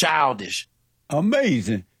it's childish.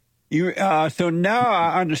 Amazing. So now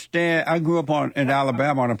I understand. I grew up in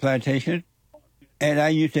Alabama on a plantation, and I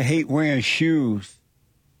used to hate wearing shoes.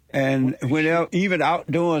 And even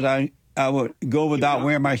outdoors, I would go without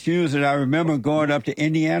wearing my shoes. And I remember going up to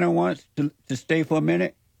Indiana once to stay for a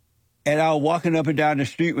minute. And I was walking up and down the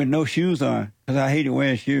street with no shoes on because I hated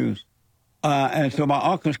wearing shoes. And so my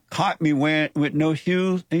uncle caught me with no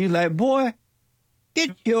shoes. And he's like, boy,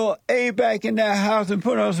 get your A back in that house and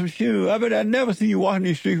put on some shoes. I bet I never see you walking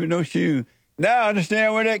the street with no shoes. Now I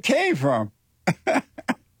understand where that came from.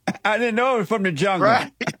 I didn't know it was from the jungle.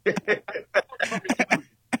 Right.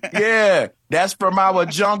 Yeah, that's from our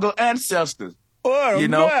jungle ancestors. What a You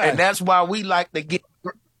know, mess. and that's why we like to get,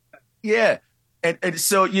 yeah. And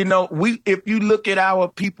so, you know, if you look at our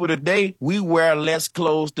people today, we wear less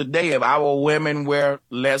clothes today. If our women wear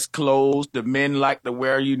less clothes, the men like to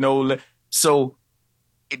wear, you know, so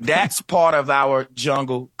that's part of our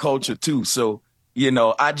jungle culture too. So, you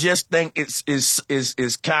know, I just think it's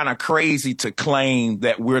kind of crazy to claim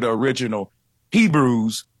that we're the original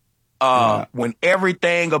Hebrews, when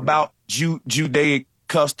everything about Judaic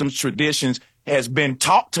customs, traditions has been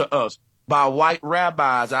taught to us by white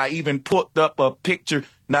rabbis. I even put up a picture.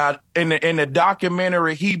 Now, in the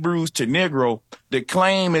documentary Hebrews to Negro, the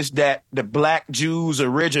claim is that the black Jews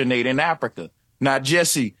originate in Africa. Now,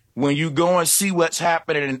 Jesse, when you go and see what's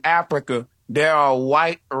happening in Africa, there are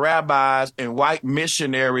white rabbis and white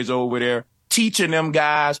missionaries over there teaching them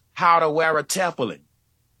guys how to wear a tefillin,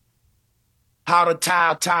 how to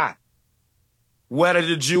tie a tie, what are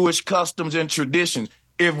the Jewish customs and traditions.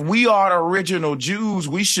 If we are the original Jews,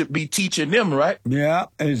 we should be teaching them, right? Yeah,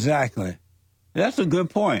 exactly. That's a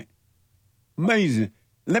good point. Amazing.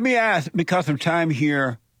 Let me ask, because of time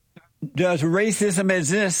here, does racism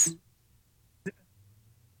exist?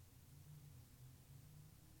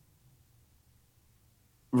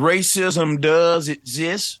 Racism does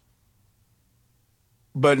exist,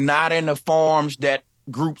 but not in the forms that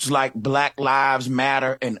groups like Black Lives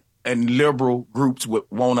Matter and liberal groups would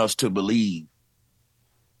want us to believe.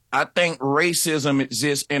 I think racism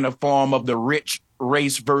exists in the form of the rich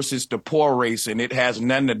race versus the poor race, and it has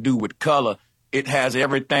nothing to do with color. It has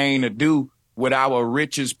everything to do with our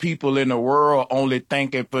richest people in the world only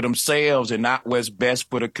thinking for themselves and not what's best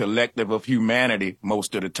for the collective of humanity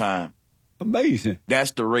most of the time. Amazing.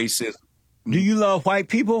 That's the racism. Do you love white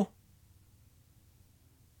people?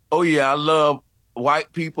 Oh, yeah, I love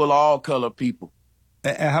white people, all color people.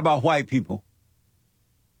 And how about white people?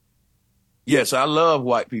 Yes, I love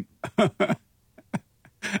white people.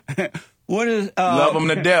 What is Love them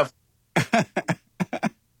to death.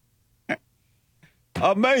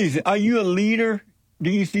 Amazing. Are you a leader? Do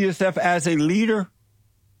you see yourself as a leader?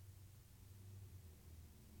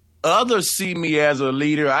 Others see me as a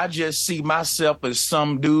leader. I just see myself as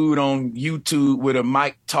some dude on YouTube with a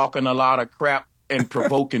mic talking a lot of crap and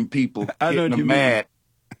provoking people, I know getting what you them mad.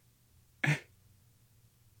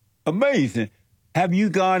 Amazing. Have you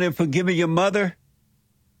gone and forgiven your mother?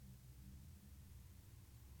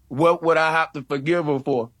 What would I have to forgive her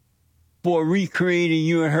for? For recreating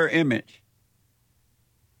you in her image.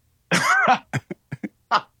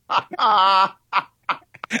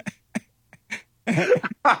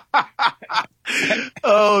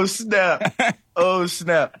 Oh, snap. Oh,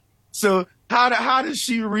 snap. So how does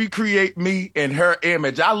she recreate me in her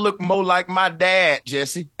image? I look more like my dad,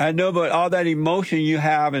 Jesse. I know, but all that emotion you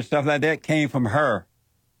have and stuff like that came from her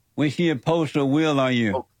when she imposed her will on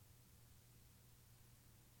you. Oh.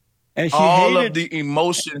 And she All hated of the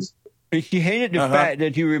emotions. And she hated the fact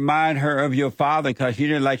that you remind her of your father because she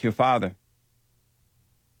didn't like your father.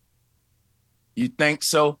 You think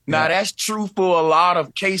so? Now, that's true for a lot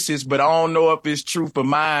of cases, but I don't know if it's true for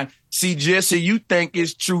mine. See, Jesse, you think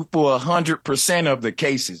it's true for 100% of the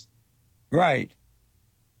cases. Right.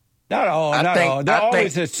 Not all. Not all. There are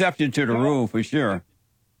always exceptions to the rule, for sure.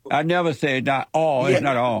 I never say not all. It's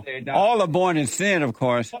not all. All are born in sin, of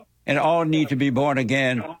course, and all need to be born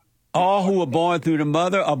again. All who are born through the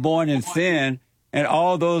mother are born in sin, and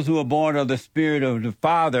all those who are born of the spirit of the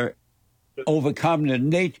Father overcome the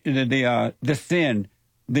nature, the sin,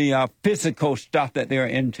 the physical stuff that they're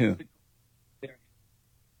into.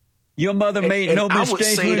 Your mother made no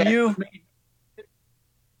mistakes with you?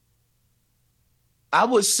 I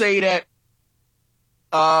would say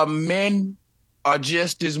that men are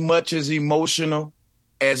just as much as emotional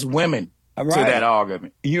as women to that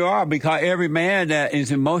argument. You are, because every man that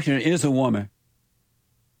is emotional is a woman.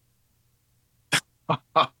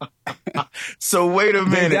 So wait a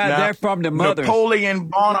minute now. They're from the mothers. Napoleon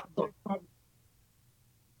Bonaparte,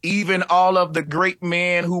 even all of the great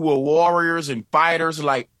men who were warriors and fighters,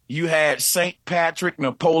 like you had St. Patrick,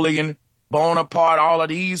 Napoleon Bonaparte, all of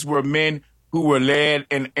these were men who were led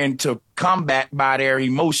into combat by their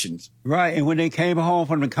emotions. Right, and when they came home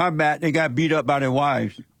from the combat, they got beat up by their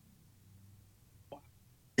wives.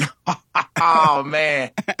 Oh,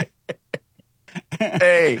 man.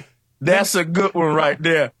 Hey, that's a good one right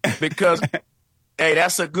there. Because, hey,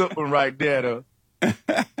 that's a good one right there, though.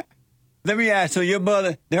 Let me ask, so your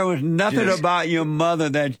mother, there was nothing about your mother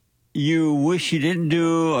that you wish she didn't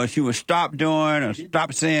do, or she would stop doing, or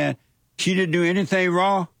stop saying? She didn't do anything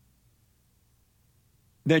wrong?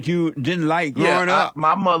 that you didn't like growing up?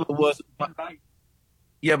 My mother was.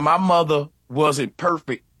 My mother wasn't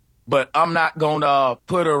perfect, but I'm not gonna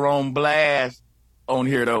put her on blast on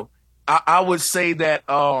here though. I would say that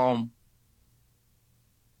my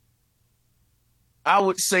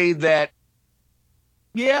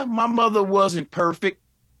mother wasn't perfect,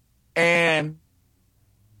 and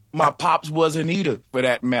my pops wasn't either, for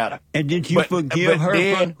that matter. And did you forgive her?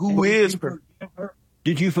 Who is perfect?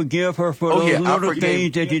 Did you forgive her for those little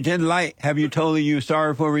things that you didn't like? Have you told her you were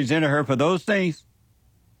sorry for resenting her for those things?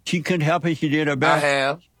 She couldn't help it. She did her best. I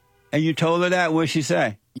have. And you told her that? What'd she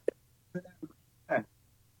say?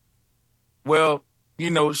 Well,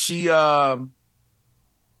 she, well,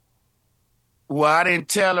 I didn't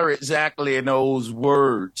tell her exactly in those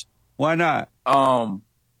words. Why not? I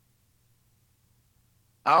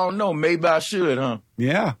don't know. Maybe I should, huh?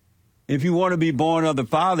 Yeah. If you want to be born of the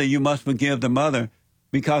Father, you must forgive the mother.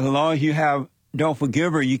 Because as long as you don't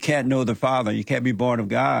forgive her, you can't know the Father. You can't be born of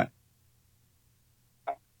God.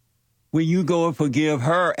 When you go and forgive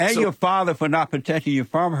her and your father for not protecting you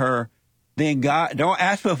from her, then God, don't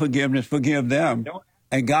ask for forgiveness, forgive them.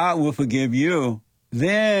 And God will forgive you.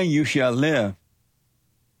 Then you shall live.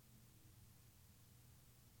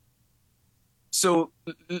 So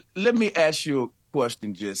let me ask you a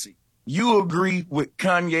question, Jesse. You agree with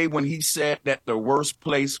Kanye when he said that the worst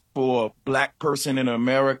place for a black person in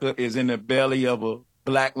America is in the belly of a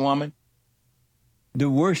black woman? The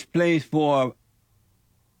worst place for...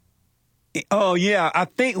 Oh, yeah, I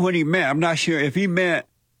think what he meant, I'm not sure if he meant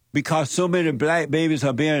because so many black babies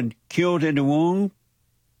are being killed in the womb,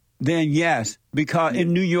 then yes, because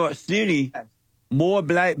in New York City, more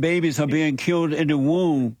black babies are being killed in the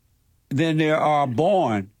womb than there are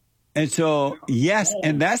born. And so, yes,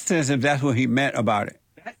 in that sense, if that's what he meant about it.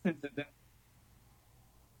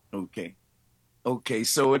 Okay,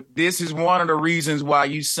 so this is one of the reasons why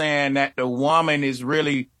you saying that the woman is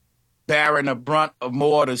really bearing the brunt of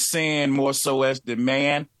more of the sin, more so as the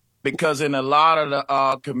man, because in a lot of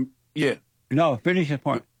the No, finish your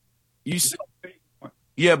point.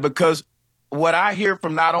 Because what I hear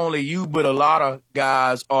from not only you but a lot of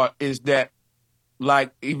guys is that,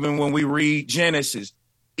 like, even when we read Genesis,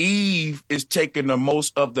 Eve is taking the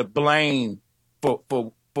most of the blame for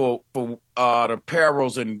the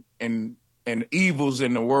perils and evils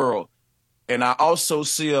in the world, and I also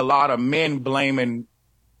see a lot of men blaming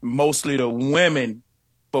mostly the women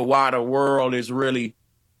for why the world is really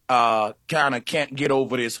kind of can't get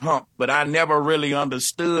over this hump. But I never really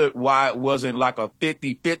understood why it wasn't like a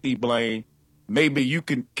 50-50 blame. Maybe you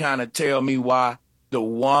can kind of tell me why the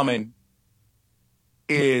woman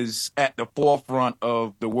is at the forefront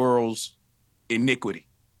of the world's iniquity.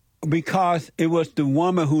 Because it was the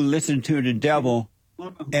woman who listened to the devil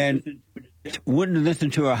and wouldn't listen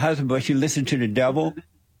to her husband, but she listened to the devil.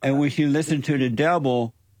 And when she listened to the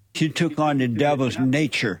devil, she took on the devil's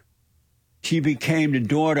nature. She became the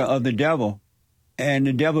daughter of the devil, and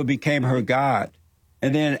the devil became her God.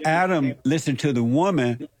 And then Adam listened to the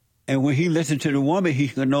woman, and when he listened to the woman, he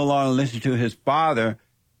could no longer listen to his father,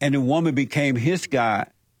 and the woman became his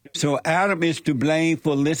God. So Adam is to blame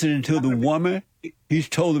for listening to the woman. He's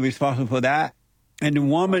totally responsible for that. And the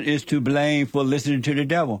woman is to blame for listening to the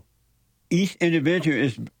devil. Each individual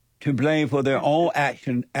is to blame for their own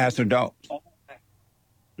action as adults.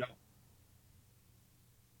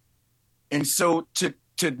 And so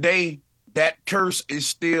today, that curse is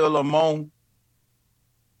still among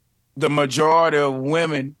the majority of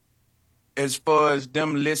women as far as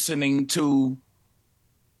them listening to,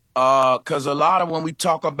 because a lot of when we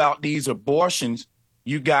talk about these abortions,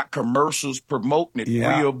 you got commercials promoting it,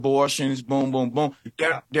 free abortions, boom, boom, boom.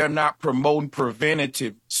 They're not promoting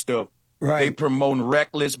preventative stuff. Right. They promoting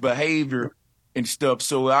reckless behavior and stuff.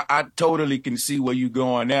 So I totally can see where you're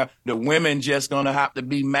going now. The women just going to have to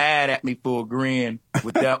be mad at me for agreeing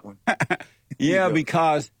with that one.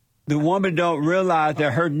 Because the woman don't realize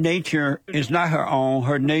that her nature is not her own.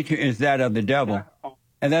 Her nature is that of the devil.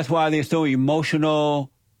 And that's why they're so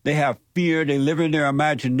emotional. They have fear. They live in their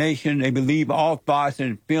imagination. They believe all thoughts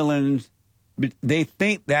and feelings. They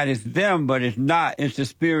think that is them, but it's not. It's the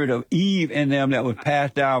spirit of Eve in them that was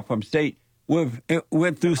passed down from Satan. It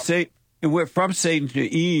went through Satan. It went from Satan to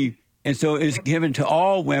Eve, and so it's given to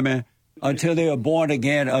all women until they are born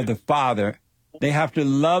again of the Father. They have to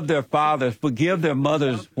love their fathers, forgive their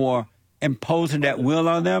mothers for imposing that will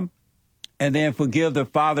on them, and then forgive their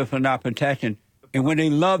father for not protecting. And when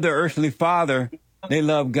they love their earthly father, they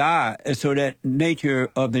love God, and so that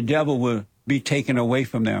nature of the devil will be taken away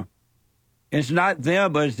from them. It's not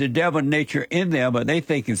them, but it's the devil nature in them, but they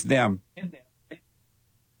think it's them.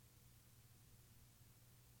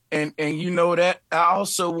 And you know that I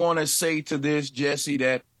also want to say to this, Jesse,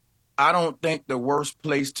 that I don't think the worst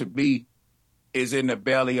place to be is in the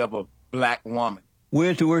belly of a black woman.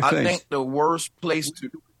 Where's the worst I place? think the worst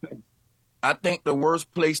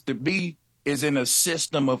place to be is in a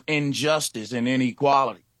system of injustice and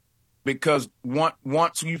inequality. Because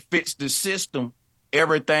once you fix the system,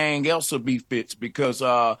 everything else will be fixed. Because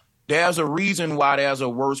there's a reason why there's a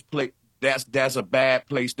worse place. That's a bad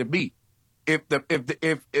place to be.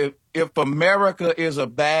 If America is a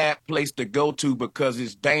bad place to go to because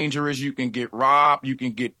it's dangerous, you can get robbed, you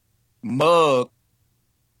can get mugged.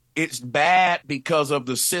 It's bad because of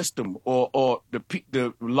the system or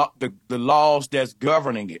the laws that's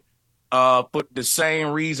governing it. For the same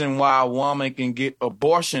reason why a woman can get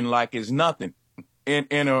abortion like it's nothing.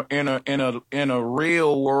 In a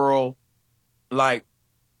real world, like,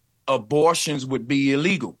 abortions would be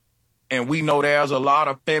illegal. And we know there's a lot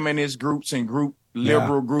of feminist groups and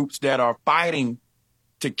liberal groups that are fighting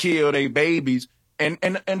to kill their babies. And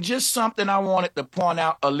just something I wanted to point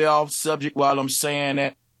out a little off subject while I'm saying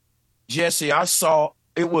that, Jesse, I saw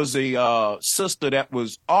it was a sister that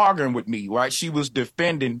was arguing with me, right? She was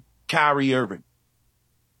defending Kyrie Irving.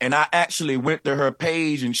 And I actually went to her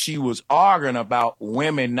page and she was arguing about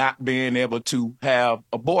women not being able to have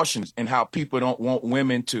abortions and how people don't want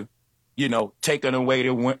women to, taking away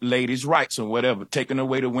the ladies' rights or whatever, taking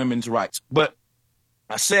away the women's rights. But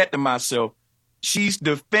I said to myself, she's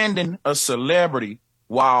defending a celebrity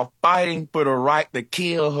while fighting for the right to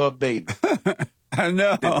kill her baby. I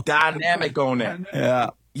know. The dynamic on that. Yeah.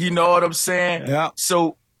 You know what I'm saying? Yeah.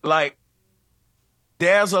 So, like,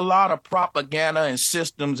 there's a lot of propaganda and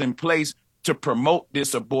systems in place to promote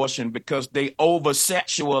this abortion because they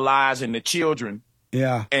over-sexualizing the children.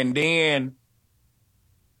 Yeah. And then,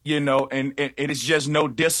 and it is just no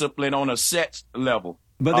discipline on a sex level.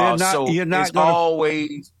 But they're not, so you're not it's gonna,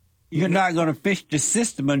 always... You're not going to fix the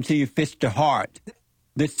system until you fix the heart.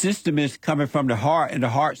 The system is coming from the heart, and the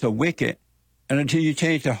hearts are wicked. And until you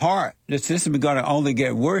change the heart, the system is going to only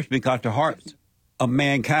get worse because the hearts of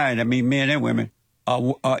mankind, I mean men and women,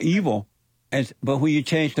 are evil. But when you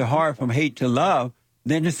change the heart from hate to love,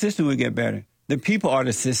 then the system will get better. The people are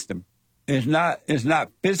the system. It's not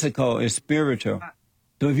physical, it's spiritual.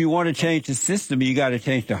 So if you want to change the system, you got to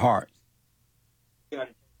change the heart.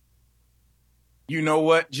 You know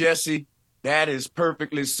what, Jesse? That is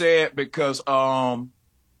perfectly said because a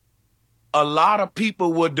lot of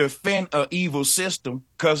people would defend an evil system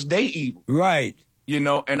because they evil. Right.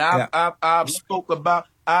 And I've spoke about,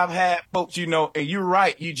 I've had folks, and you're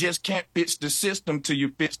right, you just can't fix the system till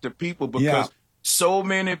you fix the people because so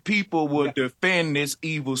many people would defend this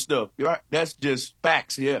evil stuff. Right? That's just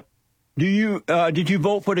facts, yeah. Did you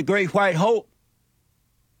vote for the Great White Hope?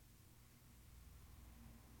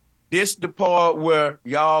 This the part where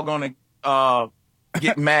y'all gonna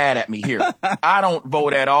get mad at me here. I don't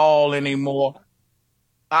vote at all anymore.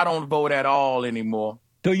 So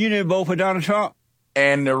you didn't vote for Donald Trump?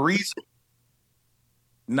 And the reason,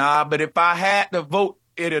 but if I had to vote,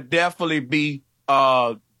 it'll definitely be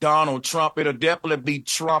Donald Trump. It'll definitely be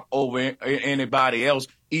Trump over anybody else,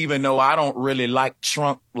 even though I don't really like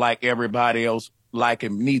Trump like everybody else like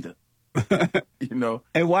him neither.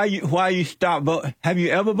 And why you stop voting? Have you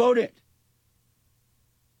ever voted?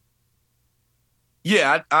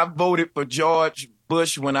 Yeah, I voted for George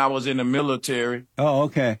Bush when I was in the military. Oh,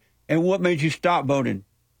 okay. And what made you stop voting?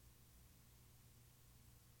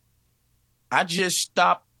 I just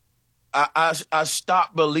stopped. I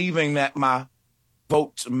stopped believing that my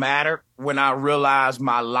votes mattered when I realized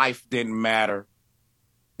my life didn't matter.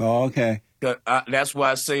 Oh, okay. That's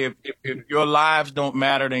why I say if your lives don't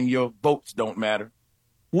matter, then your votes don't matter.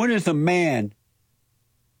 What is a man?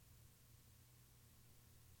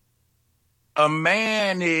 A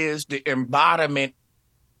man is the embodiment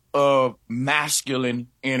of masculine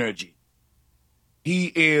energy.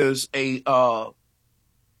 He is a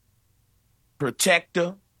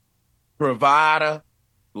protector, provider,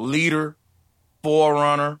 leader,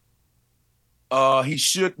 forerunner. He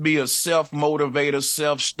should be a self-motivator,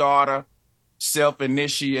 self-starter,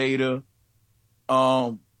 self-initiator.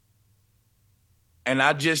 And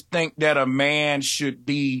I just think that a man should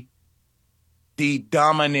be the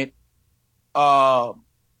dominant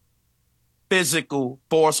physical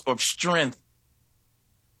force of strength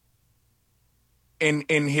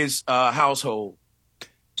in his household.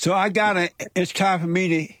 So it's time for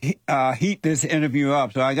me to heat this interview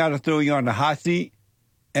up. So I got to throw you on the hot seat,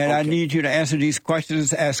 and I need you to answer these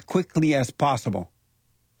questions as quickly as possible.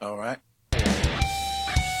 All right.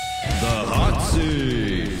 The hot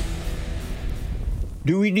seat.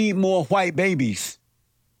 Do we need more white babies?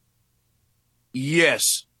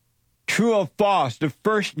 Yes. True or false? The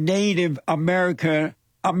first Native American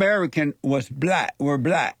was black. Were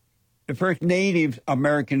black. The first Native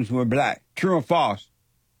Americans were black. True or false?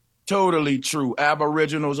 Totally true.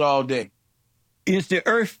 Aboriginals all day. Is the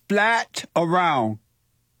Earth flat or round?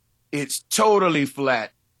 It's totally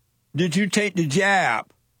flat. Did you take the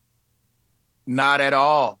jab? Not at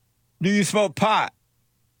all. Do you smoke pot?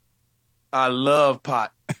 I love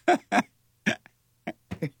pot.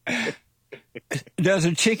 Does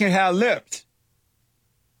a chicken have lips?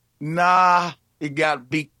 Nah, it got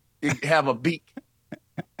beak. It have a beak.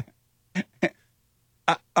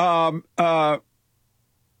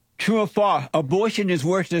 True or false? Abortion is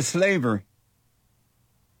worse than slavery.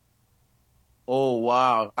 Oh,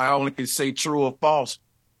 wow. I only can say true or false.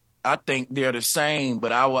 I think they're the same,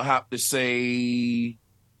 but I will have to say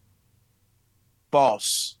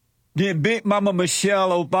false. Did Big Mama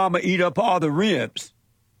Michelle Obama eat up all the ribs?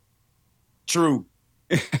 True.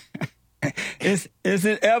 Is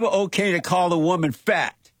it ever okay to call a woman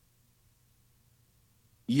fat?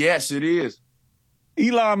 Yes, it is.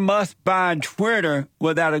 Elon Musk buying Twitter,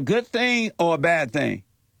 was that a good thing or a bad thing?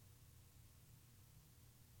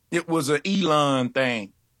 It was an Elon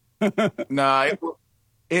thing. Nah,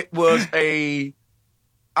 it was a.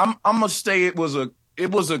 I'm gonna say it was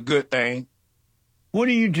a good thing. What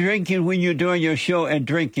are you drinking when you're doing your show and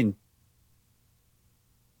drinking?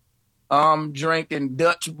 I'm drinking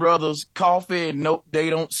Dutch Brothers coffee. Nope, they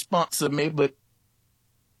don't sponsor me, but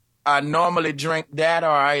I normally drink that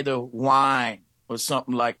or either wine or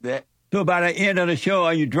something like that. So by the end of the show,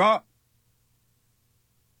 are you drunk?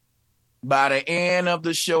 By the end of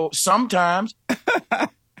the show, sometimes.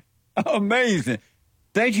 Amazing.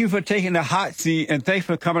 Thank you for taking the hot seat, and thanks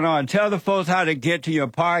for coming on. Tell the folks how to get to your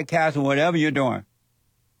podcast or whatever you're doing.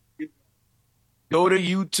 Go to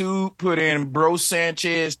YouTube, put in Bro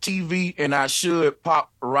Sanchez TV, and I should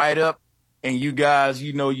pop right up. And you guys,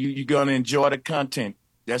 you're going to enjoy the content.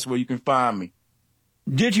 That's where you can find me.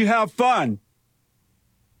 Did you have fun?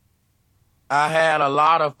 I had a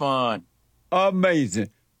lot of fun. Amazing.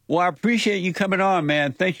 Well, I appreciate you coming on,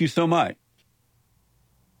 man. Thank you so much.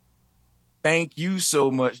 Thank you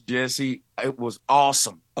so much, Jesse. It was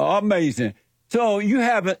awesome. Amazing. So you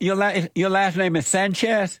have your last name is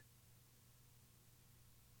Sanchez?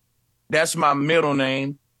 That's my middle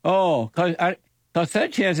name. Oh, because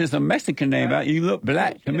Sanchez is a Mexican name. You look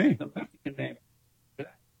black to me.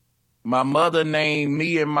 My mother named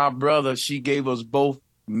me and my brother. She gave us both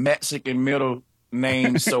Mexican middle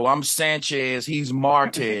names. So I'm Sanchez. He's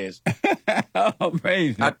Martez.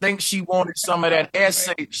 Amazing. I think she wanted some of that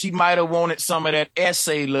essay. She might have wanted some of that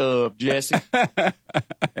essay love, Jesse.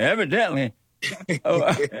 Evidently.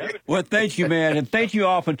 Well, thank you, man. And thank you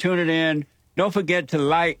all for tuning in. Don't forget to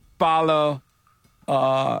like, follow,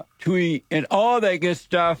 tweet, and all that good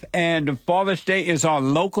stuff. And the Fallen State is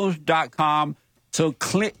on locals.com. So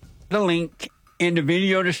click the link in the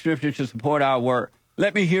video description to support our work.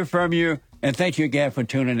 Let me hear from you. And thank you again for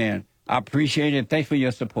tuning in. I appreciate it. Thanks for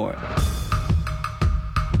your support.